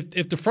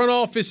if the front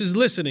office is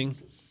listening,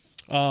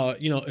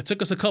 it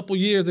took us a couple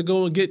years to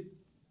go get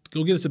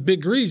us a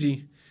big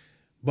greasy.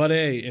 But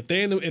hey, if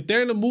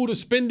they're in the mood of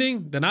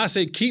spending, then I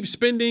say keep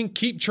spending,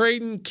 keep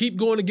trading, keep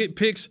going to get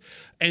picks,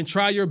 and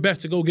try your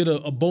best to go get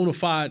a bona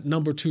fide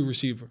number 2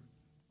 receiver.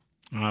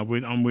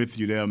 I'm with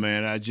you there,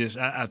 man.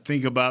 I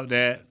think about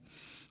that.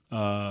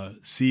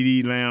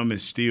 CeeDee Lamb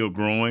is still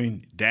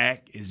growing.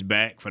 Dak is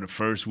back for the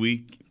first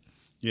week,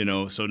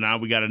 so now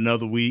we got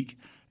another week.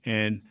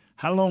 And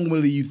how long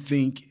will you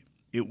think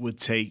it would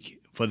take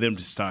for them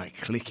to start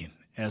clicking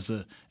as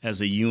a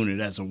unit,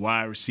 as a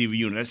wide receiver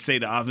unit? Let's say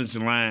the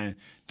offensive line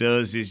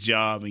does his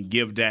job and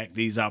give Dak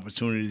these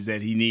opportunities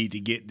that he needs to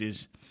get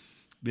this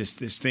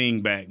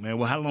thing back, man.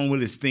 Well, how long will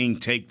this thing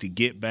take to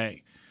get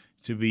back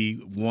to be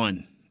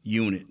one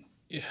unit?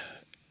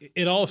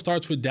 It all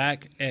starts with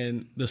Dak,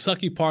 and the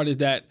sucky part is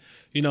that,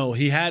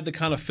 he had the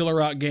kind of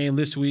filler out game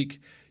this week.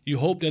 You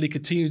hope that he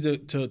continues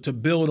to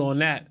build on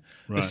that.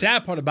 Right. The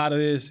sad part about it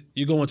is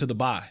you go into the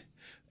bye.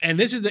 And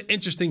this is the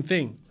interesting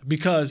thing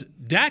because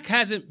Dak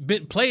hasn't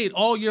been played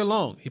all year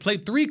long. He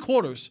played 3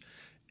 quarters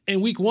in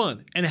week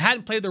 1 and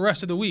hadn't played the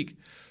rest of the week.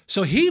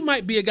 So he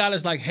might be a guy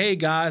that's like, hey,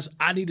 guys,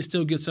 I need to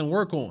still get some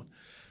work on.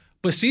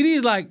 But CeeDee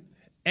is like,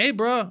 hey,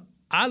 bro,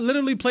 I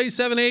literally played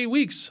 7 to 8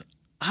 weeks.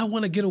 I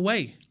want to get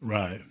away.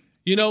 Right.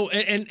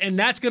 And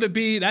that's gonna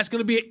be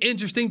an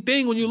interesting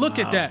thing when you look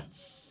at that,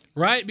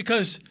 right?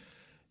 Because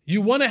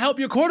you want to help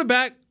your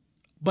quarterback,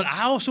 but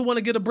I also want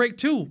to get a break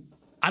too.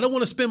 I don't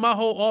want to spend my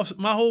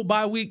whole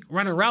bye week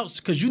running routes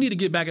because you need to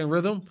get back in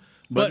rhythm.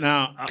 But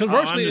now,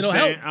 conversely, it'll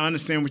help. I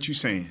understand what you're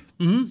saying.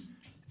 Mm-hmm.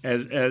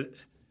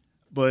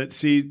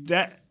 But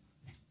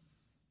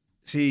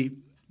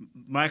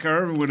Michael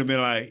Irvin would have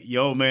been like,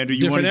 "Yo, man, do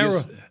you want to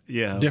get?"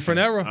 Yeah,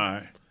 different era. All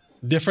right.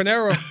 Different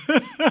era.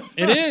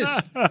 It is.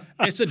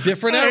 It's a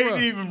different era. I hate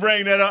to even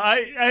bring that up.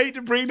 I hate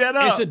to bring that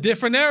up. It's a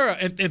different era.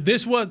 If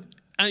this was,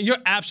 and you're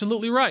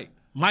absolutely right.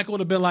 Michael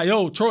would have been like,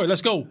 yo, Troy,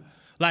 let's go.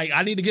 Like,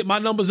 I need to get my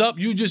numbers up.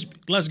 You just,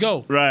 let's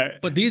go.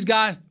 Right. But these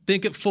guys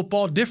think of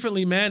football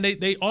differently, man.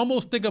 They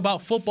almost think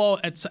about football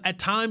at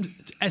times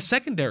as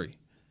secondary.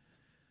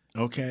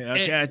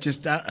 Okay.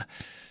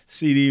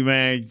 CeeDee,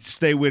 man,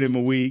 stay with him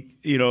a week.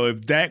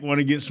 If Dak want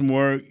to get some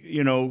work,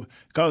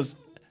 because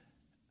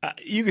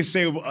you can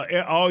say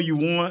all you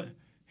want.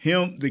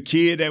 Him, the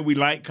kid that we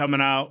like coming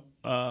out,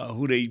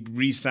 who they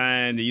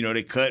re-signed,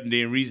 they cut and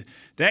then re.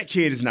 That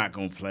kid is not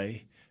going to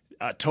play.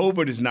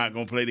 Tolbert is not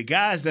going to play. The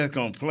guys that's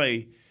going to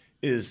play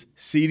is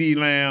CeeDee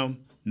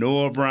Lamb,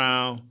 Noah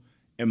Brown,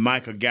 and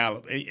Michael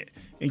Gallup.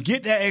 And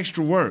get that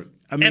extra work.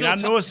 I mean, I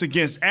know it's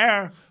against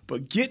air,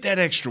 but get that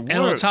extra work. And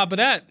on top of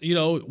that,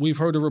 we've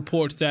heard the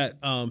reports that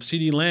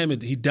CeeDee Lamb,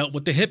 he dealt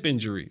with the hip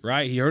injury,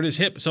 right? He hurt his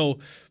hip. So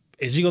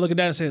is he going to look at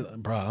that and say,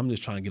 bro, I'm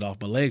just trying to get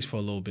off my legs for a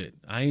little bit.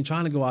 I ain't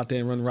trying to go out there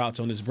and run routes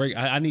on this break.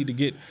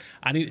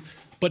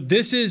 But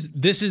this is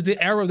the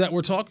era that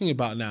we're talking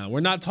about now.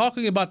 We're not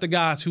talking about the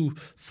guys who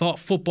thought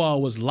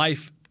football was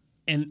life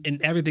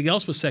and everything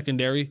else was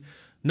secondary.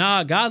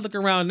 Nah, guys look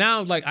around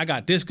now like, I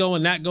got this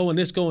going, that going,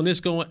 this going, this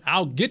going.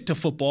 I'll get to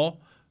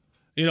football.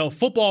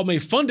 Football may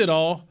fund it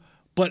all,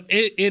 but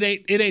it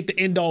ain't the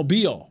end all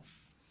be all.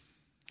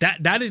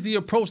 That is the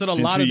approach that a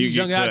lot of these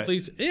young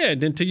athletes,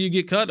 until you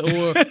get cut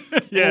or, or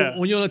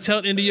when you're on the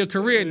tail end of your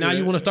career, now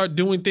you want to start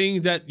doing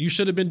things that you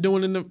should have been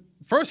doing in the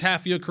first half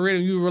of your career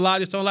and you rely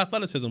just on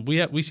athleticism.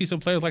 We see some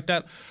players like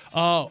that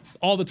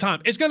all the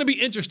time. It's going to be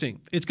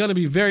interesting. It's going to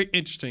be very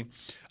interesting.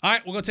 All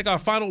right, we're going to take our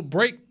final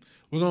break.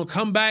 We're going to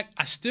come back.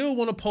 I still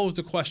want to pose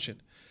the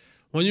question.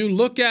 When you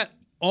look at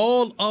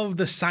all of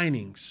the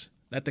signings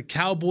that the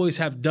Cowboys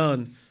have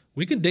done,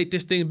 we can date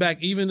this thing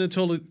back even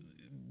until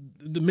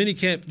the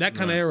minicamp, that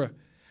kind of era.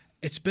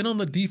 It's been on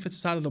the defensive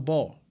side of the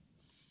ball.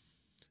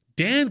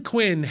 Dan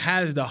Quinn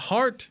has the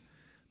heart,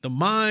 the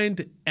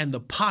mind and the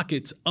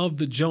pockets of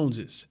the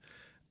Joneses.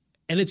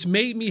 And it's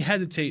made me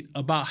hesitate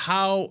about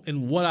how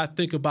and what I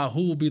think about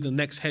who will be the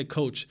next head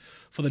coach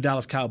for the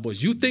Dallas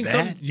Cowboys. You think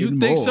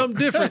something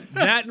different,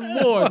 that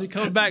and more. When you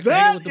come back,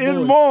 that with the boys.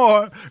 and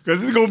more,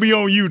 because it's gonna be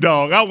on you,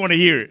 dog. I want to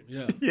hear it.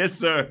 Yeah. Yes,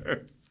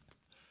 sir.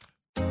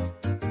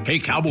 Hey,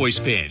 Cowboys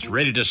fans,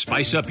 ready to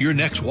spice up your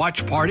next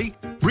watch party?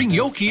 Bring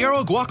Yo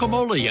Quiero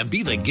guacamole and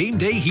be the game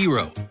day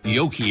hero.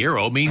 Yo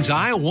Quiero means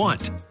I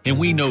want, and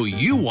we know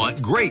you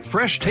want great,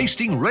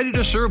 fresh-tasting,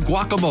 ready-to-serve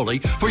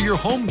guacamole for your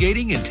home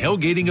gating and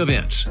tailgating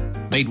events.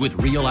 Made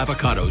with real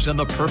avocados and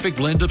the perfect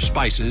blend of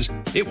spices,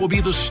 it will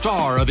be the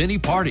star of any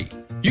party.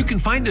 You can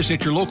find us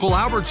at your local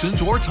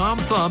Albertsons or Tom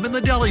Thumb in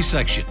the deli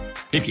section.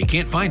 If you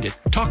can't find it,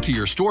 talk to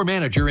your store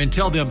manager and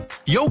tell them,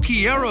 Yo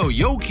Quiero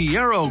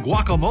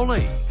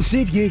guacamole.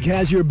 SeatGeek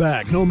has your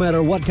back no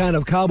matter what kind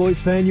of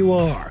Cowboys fan you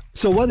are.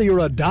 So whether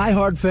you're a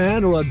diehard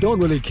fan or a don't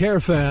really care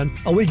fan,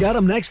 a we got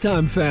 'em next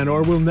time fan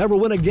or we'll never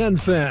win again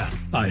fan,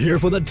 a here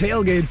for the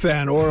tailgate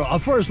fan or a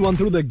first one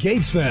through the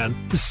gates fan,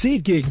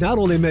 SeatGeek not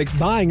only makes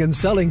buying and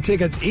selling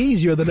tickets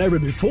easier than ever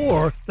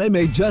before, they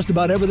made just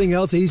about everything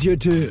else easier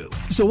too.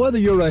 So whether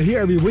you're a here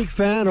every week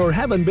fan or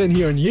haven't been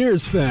here in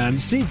years fan,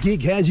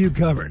 SeatGeek has you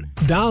covered.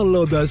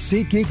 Download the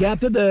SeatGeek app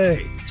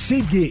today.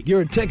 SeatGeek,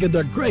 your ticket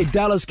to great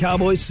Dallas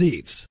Cowboys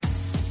seats.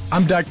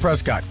 I'm Dak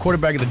Prescott,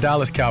 quarterback of the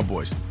Dallas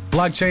Cowboys.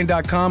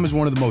 Blockchain.com is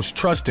one of the most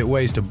trusted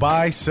ways to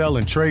buy, sell,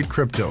 and trade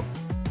crypto.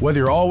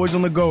 Whether you're always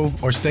on the go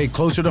or stay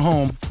closer to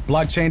home,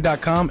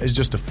 Blockchain.com is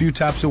just a few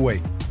taps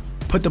away.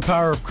 Put the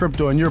power of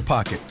crypto in your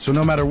pocket, so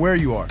no matter where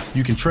you are,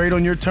 you can trade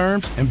on your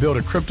terms and build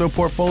a crypto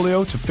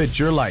portfolio to fit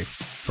your life.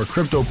 For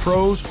crypto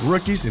pros,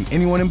 rookies, and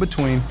anyone in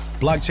between,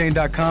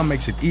 Blockchain.com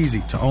makes it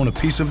easy to own a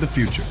piece of the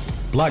future.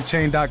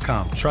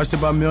 Blockchain.com,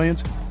 trusted by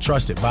millions,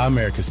 trusted by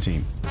America's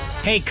team.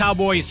 Hey,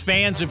 Cowboys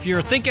fans, if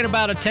you're thinking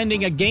about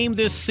attending a game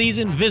this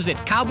season, visit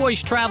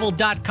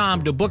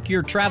CowboysTravel.com to book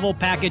your travel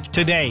package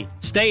today.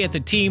 Stay at the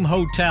team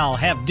hotel,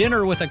 have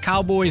dinner with a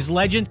Cowboys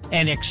legend,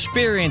 and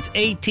experience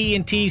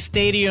AT&T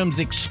Stadium's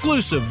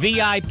exclusive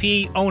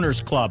VIP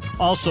Owners Club.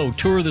 Also,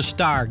 tour the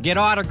Star, get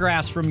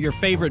autographs from your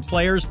favorite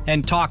players,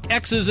 and talk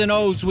X's and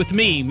O's with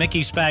me,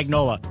 Mickey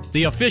Spagnola.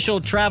 The official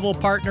travel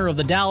partner of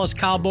the Dallas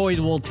Cowboys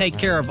will take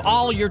care of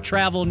all your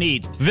travel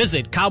needs.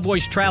 Visit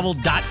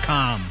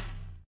CowboysTravel.com.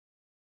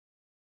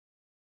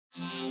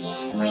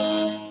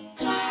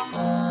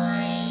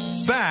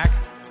 Back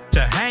to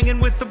Hanging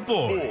with the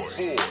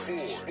Boys.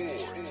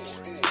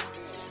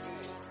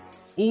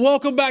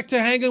 Welcome back to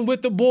Hanging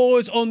with the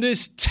Boys on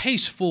this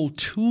tasteful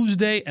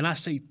Tuesday. And I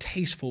say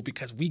tasteful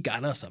because we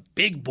got us a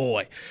big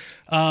boy.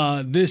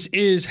 This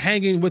is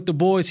Hanging with the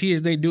Boys. He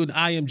is Nate Newton.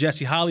 I am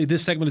Jesse Holly.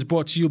 This segment is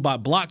brought to you by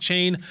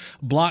Blockchain,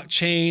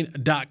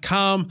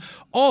 blockchain.com.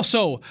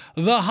 Also,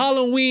 the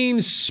Halloween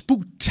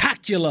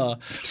Spooktacular.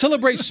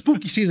 Celebrate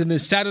spooky season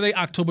this Saturday,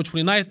 October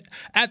 29th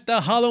at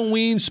the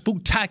Halloween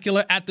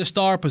Spooktacular at the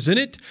Star,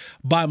 presented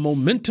by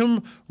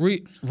Momentum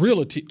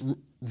Realty.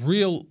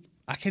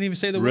 I can't even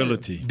say the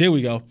Realty. word. There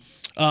we go.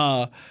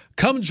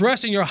 Come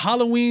dress in your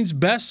Halloween's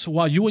best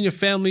while you and your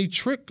family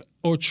trick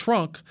or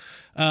trunk.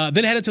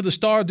 Then head into the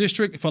Star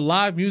District for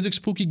live music,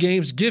 spooky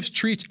games, gifts,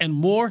 treats, and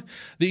more.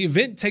 The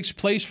event takes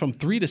place from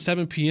 3 to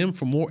 7 p.m.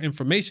 For more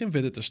information,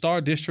 visit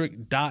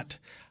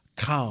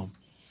thestardistrict.com.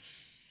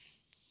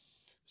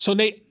 So,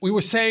 Nate, we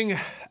were saying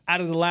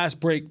out of the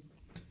last break,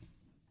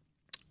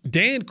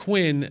 Dan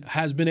Quinn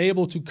has been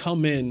able to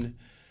come in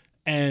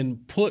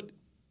and put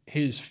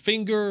his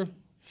finger,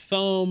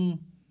 thumb,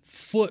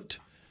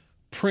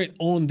 footprint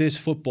on this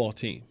football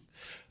team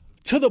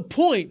to the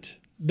point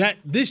that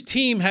this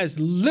team has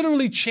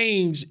literally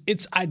changed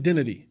its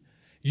identity.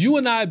 You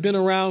and I have been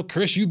around,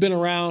 Chris, you've been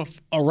around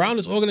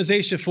this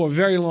organization for a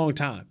very long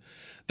time.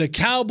 The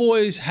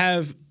Cowboys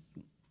have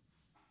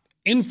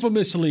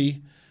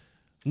infamously,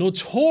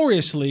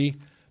 notoriously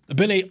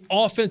been an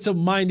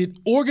offensive-minded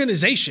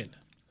organization.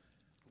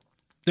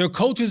 Their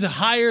coaches and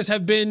hires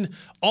have been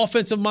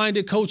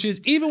offensive-minded coaches.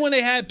 Even when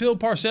they had Bill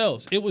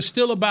Parcells, it was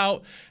still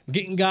about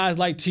getting guys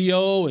like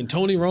T.O. and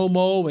Tony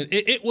Romo. And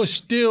it was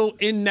still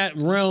in that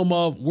realm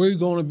of we're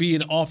going to be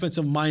an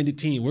offensive-minded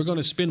team. We're going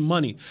to spend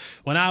money.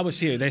 When I was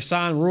here, they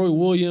signed Roy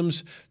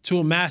Williams to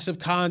a massive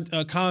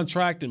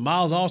contract, and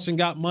Miles Austin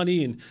got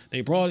money, and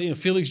they brought in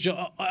Felix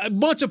Jones, a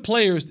bunch of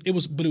players.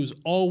 But it was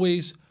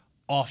always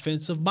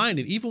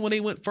offensive-minded. Even when they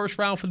went first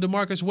round for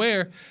DeMarcus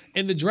Ware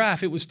in the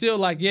draft, it was still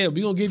like, yeah,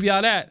 we're going to give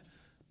y'all that,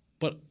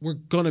 but we're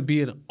going to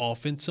be an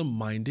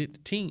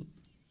offensive-minded team.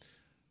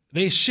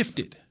 They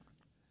shifted.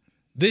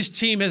 This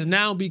team has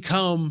now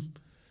become,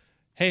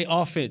 hey,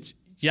 offense,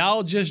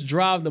 y'all just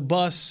drive the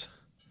bus.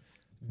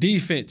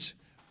 Defense,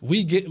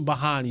 we getting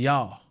behind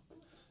y'all.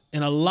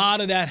 And a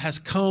lot of that has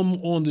come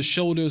on the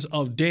shoulders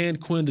of Dan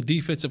Quinn, the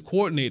defensive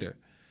coordinator.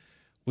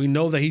 We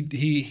know that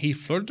he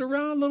flirted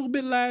around a little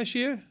bit last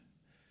year.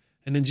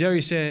 And then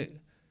Jerry said,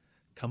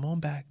 come on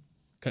back.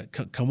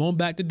 Come on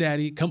back to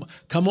Daddy. Come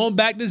on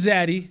back to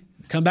Zaddy.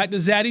 Come back to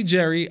Zaddy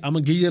Jerry. I'm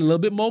going to give you a little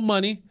bit more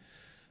money.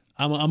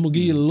 I'm going to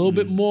give you a little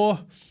bit more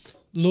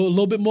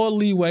little bit more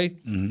leeway,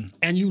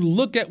 and you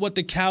look at what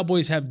the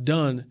Cowboys have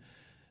done,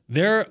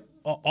 they're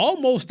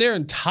almost their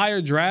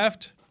entire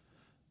draft.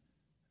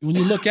 When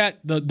you look at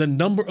the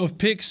number of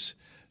picks,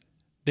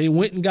 they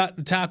went and got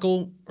the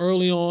tackle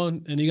early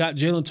on, and you got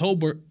Jalen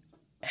Tolbert.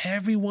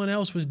 Everyone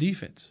else was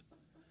defense.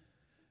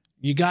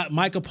 You got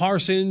Micah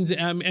Parsons.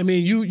 I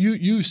mean,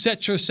 you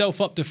set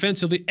yourself up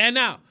defensively. And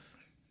now,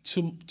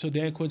 to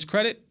Dan Quinn's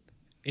credit,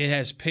 it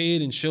has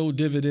paid and showed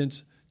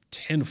dividends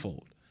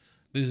tenfold.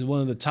 This is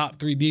one of the top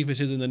 3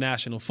 defenses in the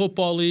National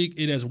Football League.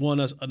 It has won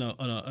us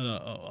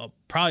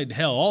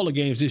probably all the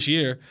games this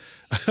year.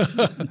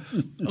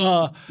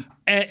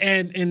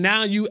 And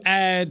now you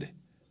add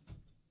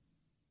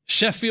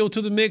Sheffield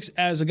to the mix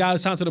as a guy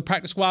that's signed to the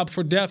practice squad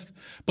for depth.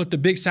 But the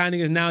big signing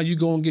is now you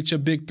go and get your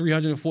big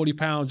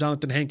 340-pound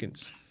Jonathan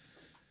Hankins.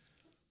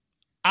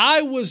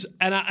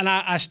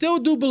 I still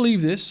do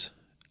believe this.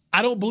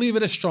 I don't believe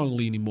it as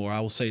strongly anymore,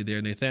 I will say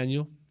there,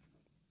 Nathaniel.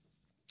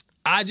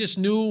 I just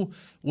knew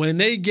when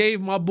they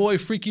gave my boy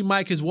Freaky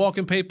Mike his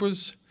walking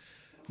papers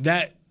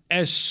that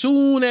as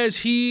soon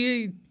as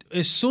they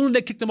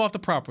kicked him off the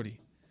property,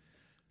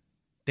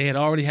 they had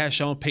already had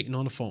Sean Payton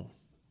on the phone.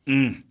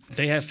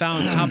 They had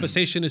found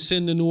compensation to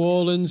send to New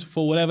Orleans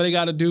for whatever they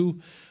got to do,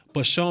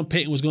 but Sean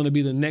Payton was going to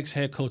be the next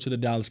head coach of the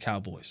Dallas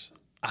Cowboys.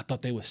 I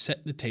thought they were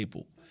setting the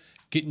table,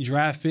 getting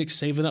draft picks,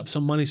 saving up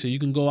some money so you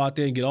can go out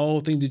there and get all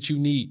the things that you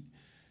need.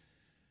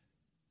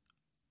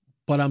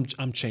 But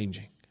I'm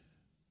changing.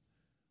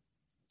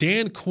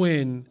 Dan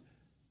Quinn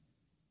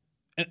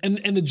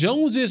and the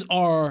Joneses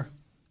are,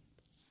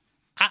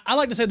 I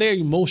like to say they're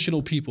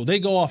emotional people. They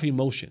go off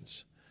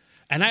emotions.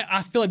 And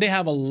I feel like they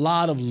have a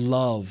lot of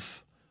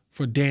love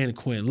for Dan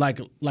Quinn,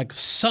 like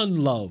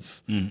son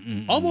love.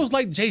 Almost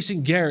like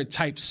Jason Garrett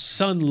type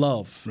son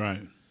love.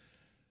 Right.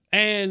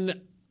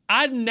 And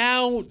I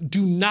now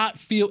do not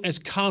feel as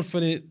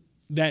confident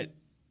that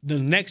the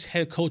next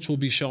head coach will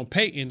be Sean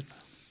Payton,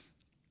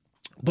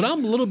 but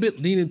I'm a little bit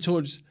leaning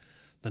towards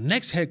the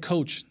next head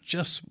coach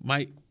just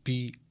might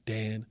be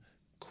Dan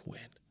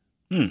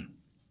Quinn.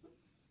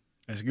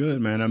 That's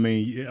good, man. I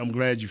mean, I'm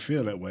glad you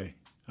feel that way.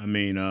 I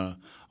mean,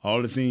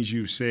 all the things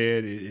you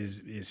said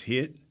is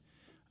hit.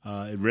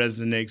 It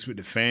resonates with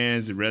the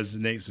fans. It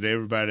resonates with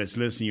everybody that's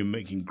listening. You're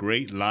making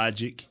great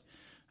logic.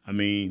 I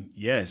mean,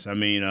 yes. I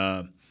mean,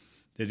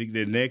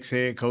 the next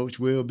head coach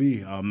will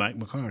be Mike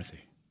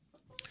McCarthy.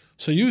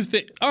 So you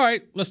think? All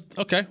right,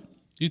 okay.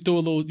 You threw a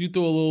little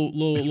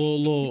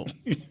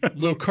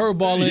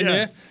curveball in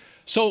there.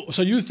 So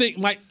you think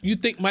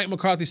Mike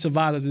McCarthy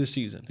survives this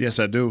season? Yes,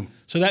 I do.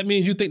 So that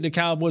means you think the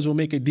Cowboys will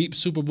make a deep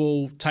Super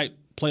Bowl type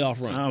playoff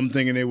run? I'm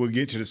thinking they will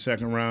get to the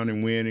second round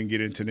and win and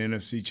get into the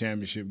NFC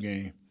Championship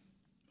game.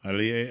 Are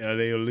they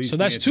at least? So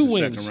that's 2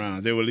 wins. Second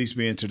round. They will at least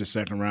be into the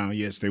second round.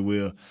 Yes, they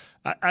will.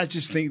 I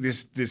just think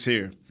this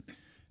here.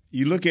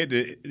 You look at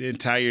the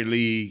entire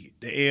league,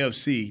 the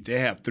AFC. They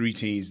have 3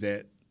 teams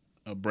that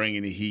are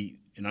bringing the heat.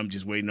 And I'm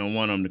just waiting on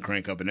one of them to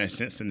crank up, and that's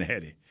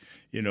Cincinnati.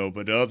 You know,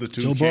 but the other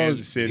 2, Joe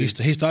Kansas City.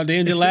 He started the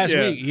engine last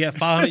week. He had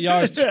 500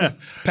 yards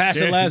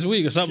passing last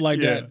week or something like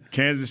that.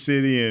 Kansas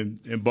City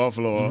and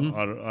Buffalo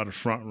are the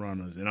front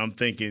runners. And I'm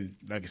thinking,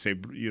 like I say,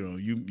 you know,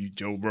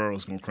 Joe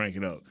Burrow's going to crank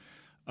it up.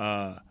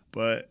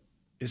 But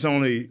it's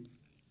only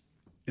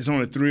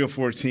 3 or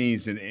 4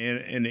 teams in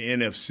the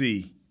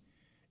NFC,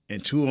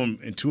 and two of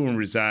them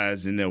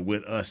resides in there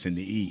with us in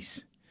the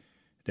East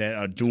that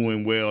are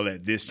doing well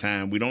at this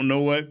time. We don't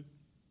know what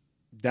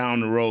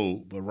down the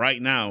road, but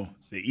right now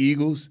the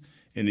Eagles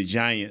and the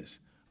Giants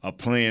are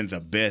playing the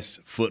best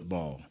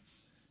football.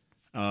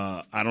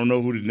 I don't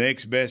know who the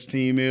next best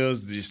team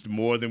is, just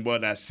more than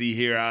what I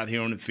see out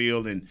here on the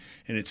field. And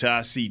until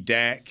I see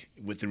Dak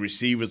with the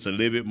receivers a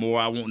little bit more,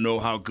 I won't know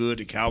how good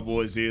the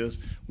Cowboys is.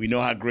 We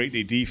know how great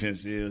their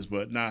defense is,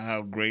 but not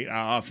how great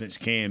our offense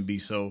can be.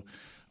 So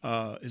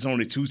it's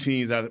only 2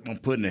 teams I'm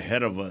putting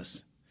ahead of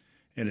us.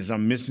 And as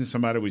I'm missing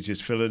somebody with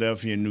just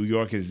Philadelphia and New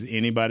York, is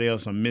anybody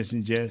else I'm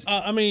missing, Jess?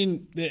 I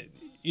mean,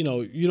 you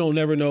know, you don't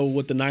never know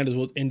what the Niners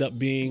will end up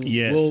being.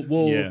 Yes.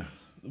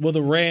 Will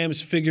the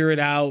Rams figure it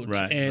out?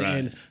 Right,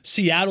 and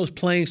Seattle's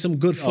playing some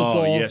good football.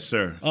 Oh, yes,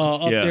 sir.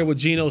 Up there with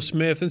Geno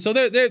Smith. And so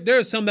there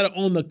are some that are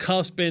on the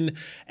cusp.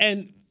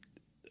 And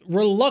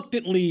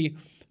reluctantly,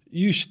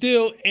 you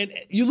still – and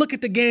you look at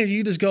the games and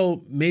you just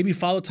go, maybe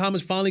Father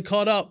Thomas finally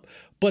caught up.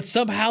 But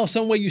somehow,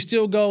 some way you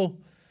still go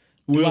 –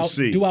 We'll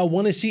see. Do I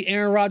want to see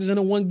Aaron Rodgers in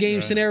a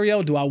one-game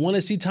scenario? Do I want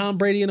to see Tom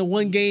Brady in a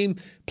one-game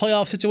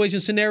playoff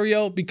situation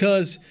scenario?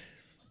 Because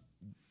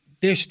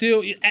they're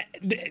still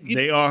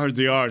they are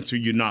until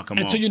you knock them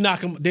off. Until you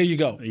knock them, there you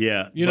go.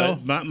 Yeah, you know.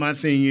 My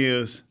thing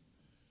is,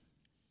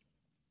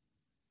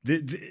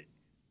 the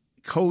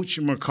Coach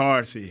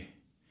McCarthy,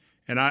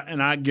 and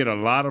I get a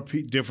lot of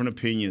different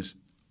opinions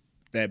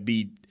that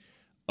be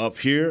up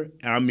here.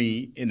 I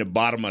mean, in the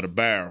bottom of the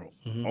barrel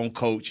on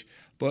Coach.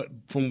 But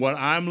from what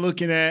I'm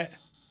looking at,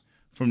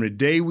 from the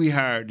day we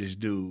hired this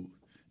dude,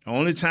 the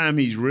only time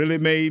he's really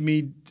made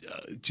me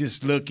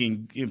just look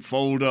and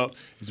fold up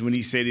is when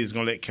he said he was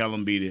going to let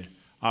Kellen be the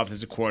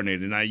offensive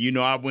coordinator.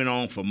 Now, I went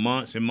on for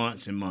months and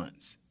months and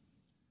months.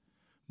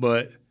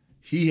 But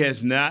he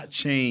has not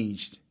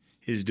changed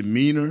his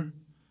demeanor,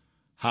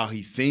 how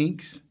he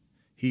thinks.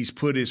 He's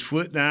put his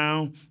foot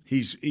down.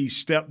 He's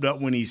stepped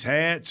up when he's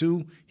had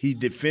to. He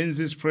defends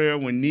his player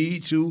when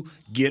need to,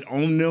 get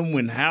on them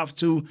when have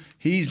to.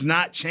 He's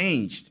not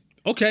changed.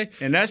 Okay.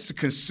 And that's the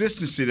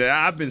consistency that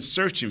I've been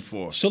searching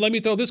for. So let me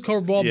throw this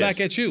curveball back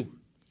at you.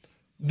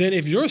 Then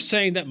if you're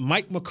saying that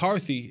Mike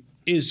McCarthy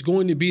is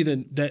going to be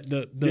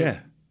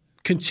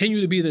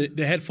continue to be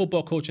the head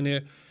football coach in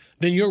there,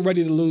 then you're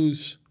ready to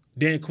lose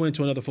Dan Quinn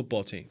to another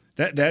football team.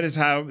 That is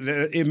how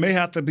it may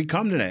have to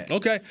become to that.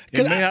 Okay.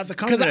 It may have to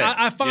come to that. Because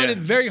I find it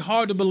very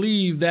hard to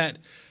believe that,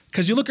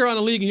 because you look around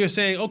the league and you're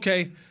saying,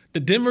 okay, the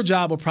Denver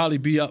job will probably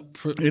be up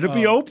for it'll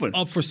be open.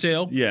 Up for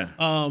sale. Yeah.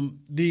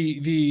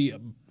 The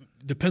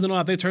depending on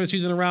if they turn the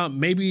season around,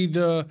 maybe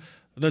the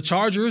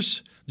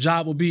Chargers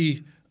job will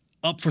be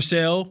up for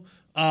sale.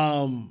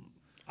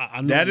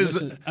 Everybody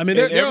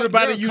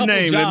you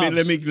name.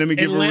 Let me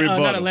give a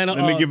rebuttal. Let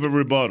me give a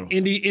rebuttal.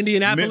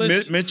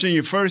 Indianapolis. Mention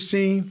your first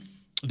team.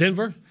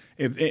 Denver.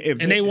 And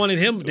they wanted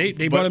him.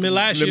 They brought him in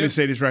last year. Let me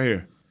say this right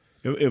here.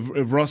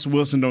 If Russell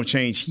Wilson don't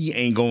change, he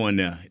ain't going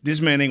there. This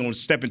man ain't going to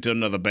step into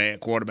another bad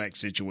quarterback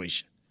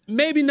situation.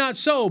 Maybe not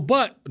so,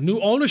 but new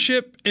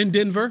ownership in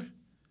Denver.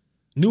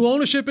 You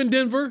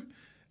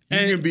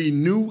can be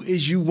new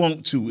as you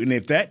want to. And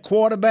if that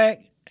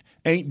quarterback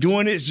ain't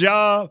doing its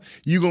job,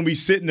 you're going to be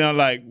sitting there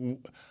like,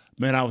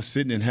 man, I was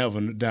sitting in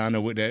heaven down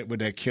there with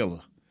that killer.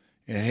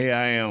 And here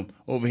I am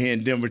over here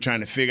in Denver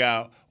trying to figure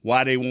out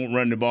why they won't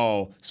run the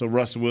ball so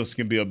Russell Wilson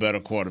can be a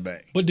better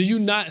quarterback. But do you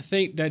not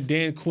think that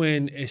Dan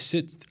Quinn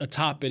sits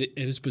atop at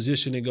his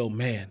position and go,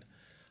 man,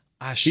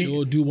 I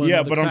sure do want to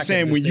Yeah, but I'm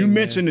saying when you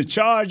mention the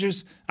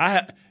Chargers,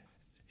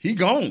 he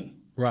gone.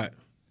 Right.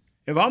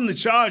 If I'm the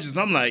Chargers,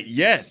 I'm like,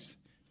 yes,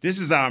 this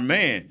is our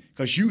man.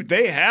 Because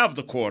they have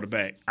the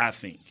quarterback, I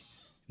think.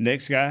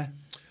 Next guy.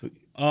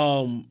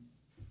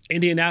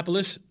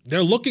 Indianapolis,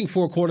 they're looking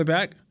for a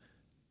quarterback.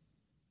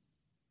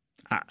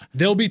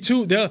 There'll be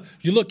two.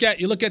 You look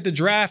at the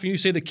draft and you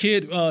say the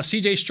kid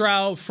C.J.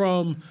 Stroud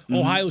from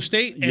Ohio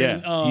State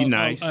and he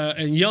nice.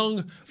 And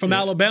Young from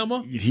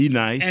Alabama. He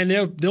nice. And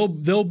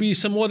there'll be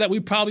some more that we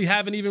probably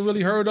haven't even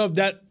really heard of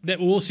that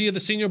we'll see at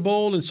the Senior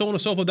Bowl and so on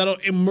and so forth that'll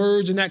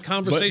emerge in that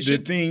conversation.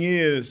 But the thing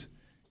is,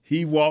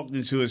 he walked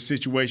into a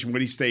situation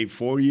where he stayed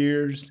 4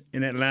 years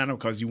in Atlanta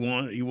because he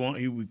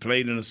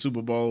played in the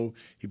Super Bowl.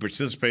 He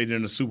participated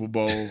in the Super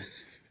Bowl.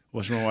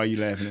 What's wrong? Why are you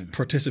laughing at me?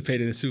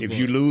 Participated in the Super Bowl. If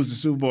you lose the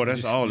Super Bowl,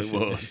 that's all it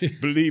was.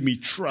 Believe me,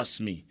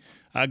 trust me.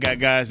 I got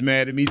guys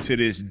mad at me to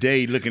this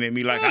day looking at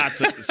me like I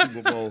took the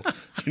Super Bowl. I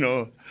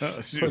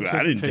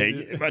didn't take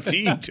it. My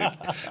team took it.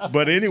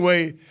 But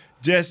anyway,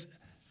 just,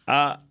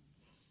 and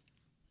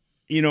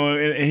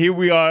here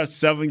we are,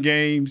 7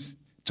 games,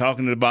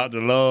 talking about the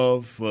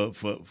love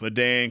for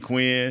Dan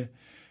Quinn.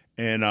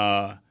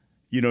 And,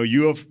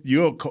 you're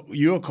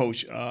a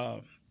Coach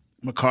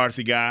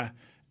McCarthy guy.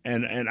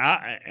 And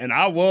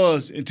I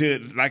was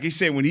until, like he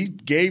said, when he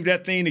gave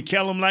that thing to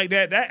Kellum like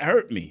that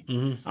hurt me.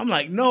 Mm-hmm. I'm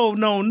like, no,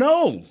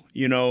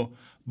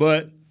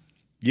 But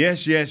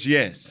yes.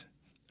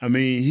 I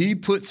mean, he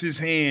puts his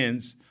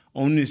hands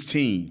on this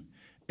team.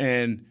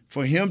 And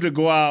for him to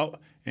go out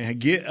and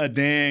get a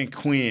Dan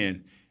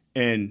Quinn,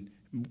 and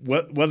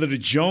whether the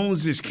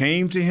Joneses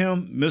came to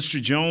him, Mr.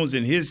 Jones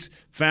and his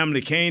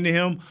family came to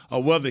him,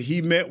 or whether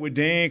he met with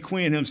Dan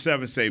Quinn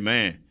himself and say,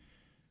 man,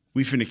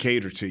 we finna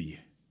cater to you.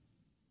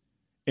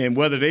 And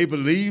whether they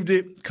believed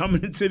it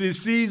coming into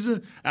this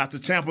season after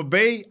Tampa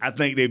Bay, I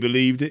think they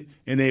believed it,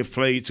 and they've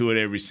played to it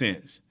ever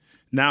since.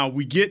 Now,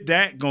 we get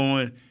that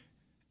going.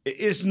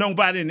 It's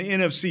nobody in the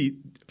NFC.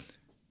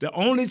 The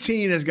only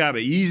team that's got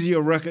an easier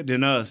record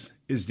than us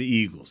is the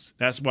Eagles.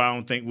 That's why I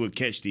don't think we'll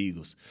catch the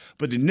Eagles.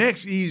 But the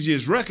next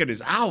easiest record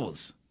is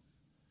ours.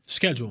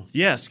 Schedule.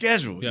 Yeah,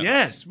 schedule. Yeah.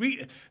 Yes.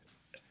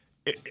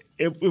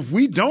 If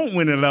we don't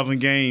win 11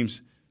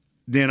 games,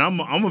 then I'm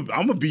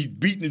gonna be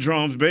beating the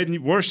drums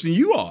worse than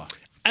you are.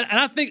 And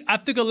I think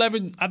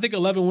 11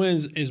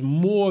 wins is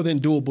more than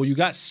doable. You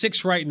got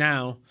 6 right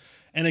now.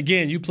 And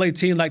again, you play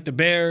team like the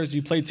Bears,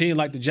 you play team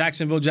like the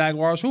Jacksonville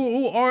Jaguars,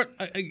 who aren't,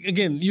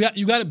 again, you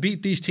got to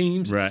beat these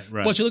teams. Right.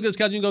 But you look at the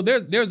schedule and go,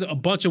 there's a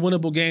bunch of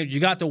winnable games. You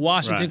got the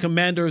Washington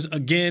Commanders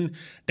again.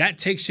 That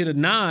takes you to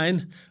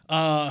 9.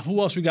 Who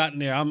else we got in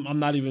there? I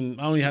don't even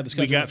have the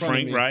schedule. We got in front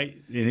Frank of me. Wright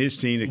and his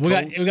team. The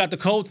Colts. We got the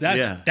Colts.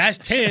 That's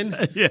 10.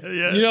 And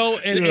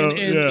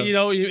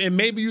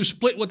maybe you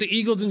split with the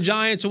Eagles and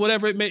Giants or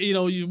whatever it may.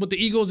 With the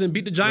Eagles and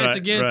beat the Giants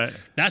again. Right.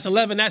 That's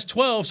 11. That's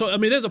 12. So I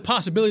mean, there's a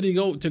possibility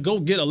to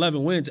go get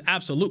 11 wins.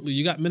 Absolutely.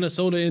 You got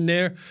Minnesota in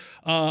there.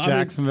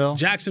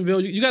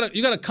 Jacksonville. You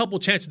got a couple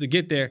chances to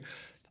get there.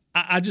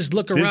 I just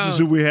look around. This is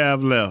who we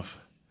have left.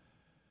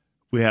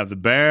 We have the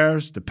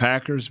Bears, the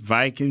Packers,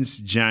 Vikings,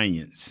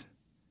 Giants.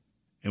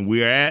 And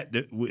we are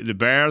the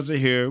Bears are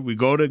here. We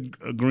go to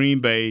Green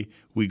Bay.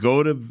 We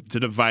go to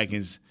the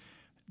Vikings.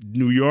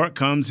 New York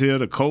comes here,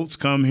 the Colts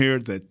come here,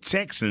 the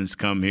Texans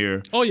come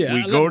here. Oh, yeah.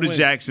 We go to wins.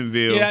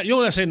 Jacksonville. Yeah, you don't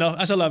want to say no.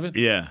 That's 11.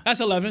 Yeah. That's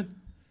 11.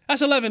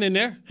 That's 11 in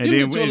there. And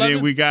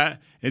then we got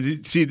 –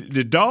 see,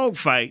 the dog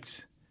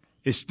fights,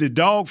 it's the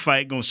dog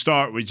fight going to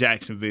start with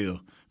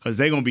Jacksonville because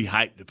they're going to be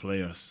hyped to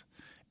play us.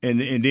 And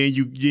then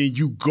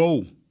you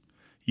go.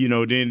 You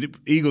know, then the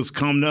Eagles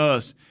come to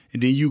us,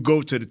 and then you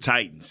go to the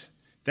Titans.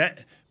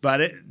 The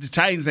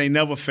Titans ain't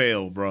never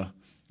failed, bro.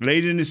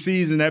 Late in the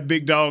season, that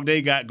big dog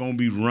they got going to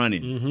be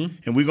running. Mm-hmm.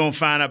 And we're going to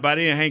find out by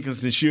then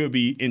Hankinson should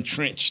be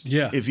entrenched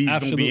if he's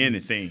going to be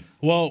anything.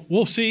 Well,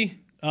 we'll see.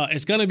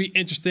 It's going to be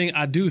interesting.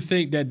 I do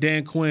think that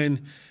Dan Quinn,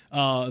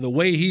 the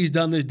way he's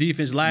done this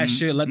defense last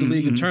year, led the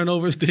league in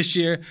turnovers this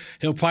year,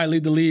 he'll probably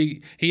lead the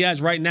league. He has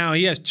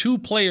 2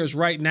 players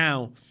right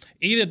now,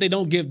 even if they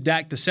don't give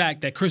Dak the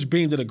sack, that Chris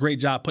Beam did a great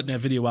job putting that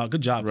video out.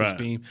 Good job, Chris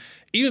Beam.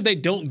 Even if they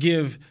don't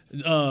give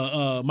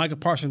Micah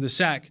Parsons the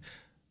sack,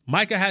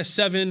 Micah has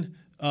 7.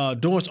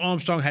 Dorrance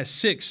Armstrong has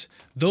 6.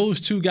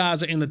 Those 2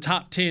 guys are in the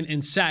top 10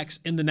 in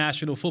sacks in the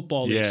National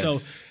Football League. Yes. So,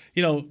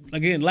 you know,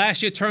 again,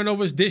 last year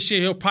turnovers. This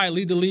year he'll probably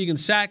lead the league in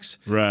sacks.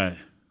 Right.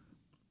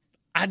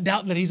 I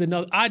doubt that he's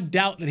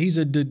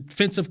a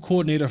defensive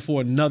coordinator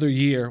for another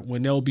year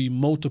when there'll be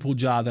multiple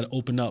jobs that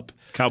open up.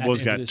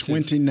 Cowboys got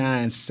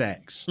 29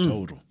 sacks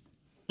total.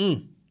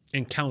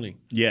 And counting.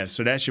 Yeah,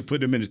 so that should put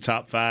them in the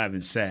top 5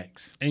 in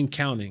sacks. And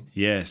counting.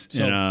 Yes.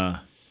 So, and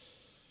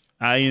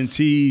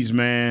INTs,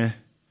 man.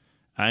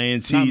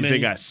 INTs, they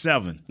got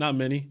 7. Not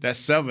many. That's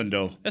 7,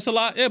 though. That's a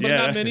lot, but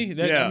not many.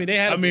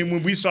 I mean,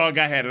 when we saw a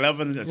guy had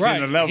 11,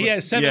 10, 11. He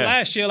had 7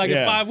 last year,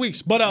 in 5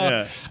 weeks. But,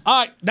 all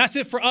right, that's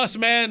it for us,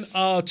 man.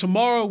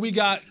 Tomorrow we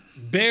got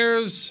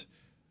Bears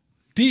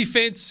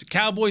defense,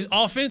 Cowboys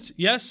offense.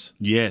 Yes?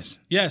 Yes.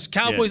 Yes,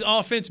 Cowboys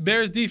offense,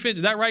 Bears defense.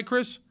 Is that right,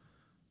 Chris?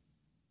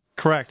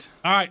 Correct.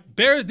 All right,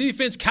 Bears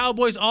defense,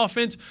 Cowboys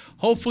offense.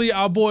 Hopefully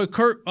our boy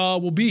Kurt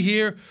will be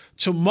here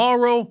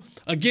tomorrow.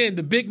 Again,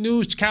 the big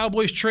news,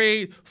 Cowboys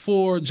trade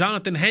for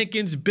Jonathan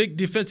Hankins, big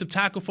defensive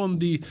tackle from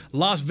the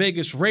Las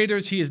Vegas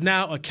Raiders. He is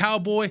now a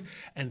Cowboy,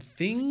 and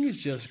things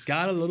just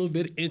got a little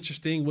bit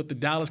interesting with the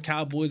Dallas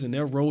Cowboys and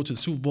their road to the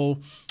Super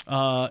Bowl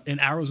in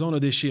Arizona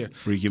this year.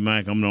 Freaky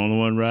Mike, I'm the only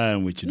one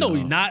riding with you. No,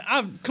 he's not.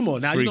 Come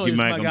on now. Freaky you know this,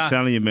 Mike, my I'm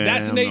telling you, man.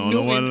 That's Nate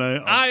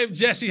Newton. I am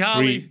Jesse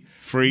Holly.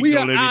 Freak, we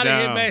don't are let me out down.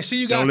 of here, man. See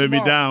you guys Don't let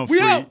tomorrow. me down, We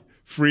Freak. out.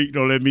 Freak,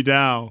 don't let me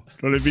down.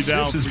 Don't let me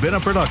down. This has been a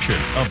production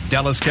of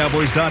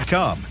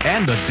DallasCowboys.com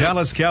and the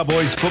Dallas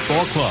Cowboys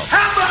Football Club.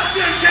 How about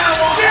this,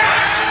 Cowboys?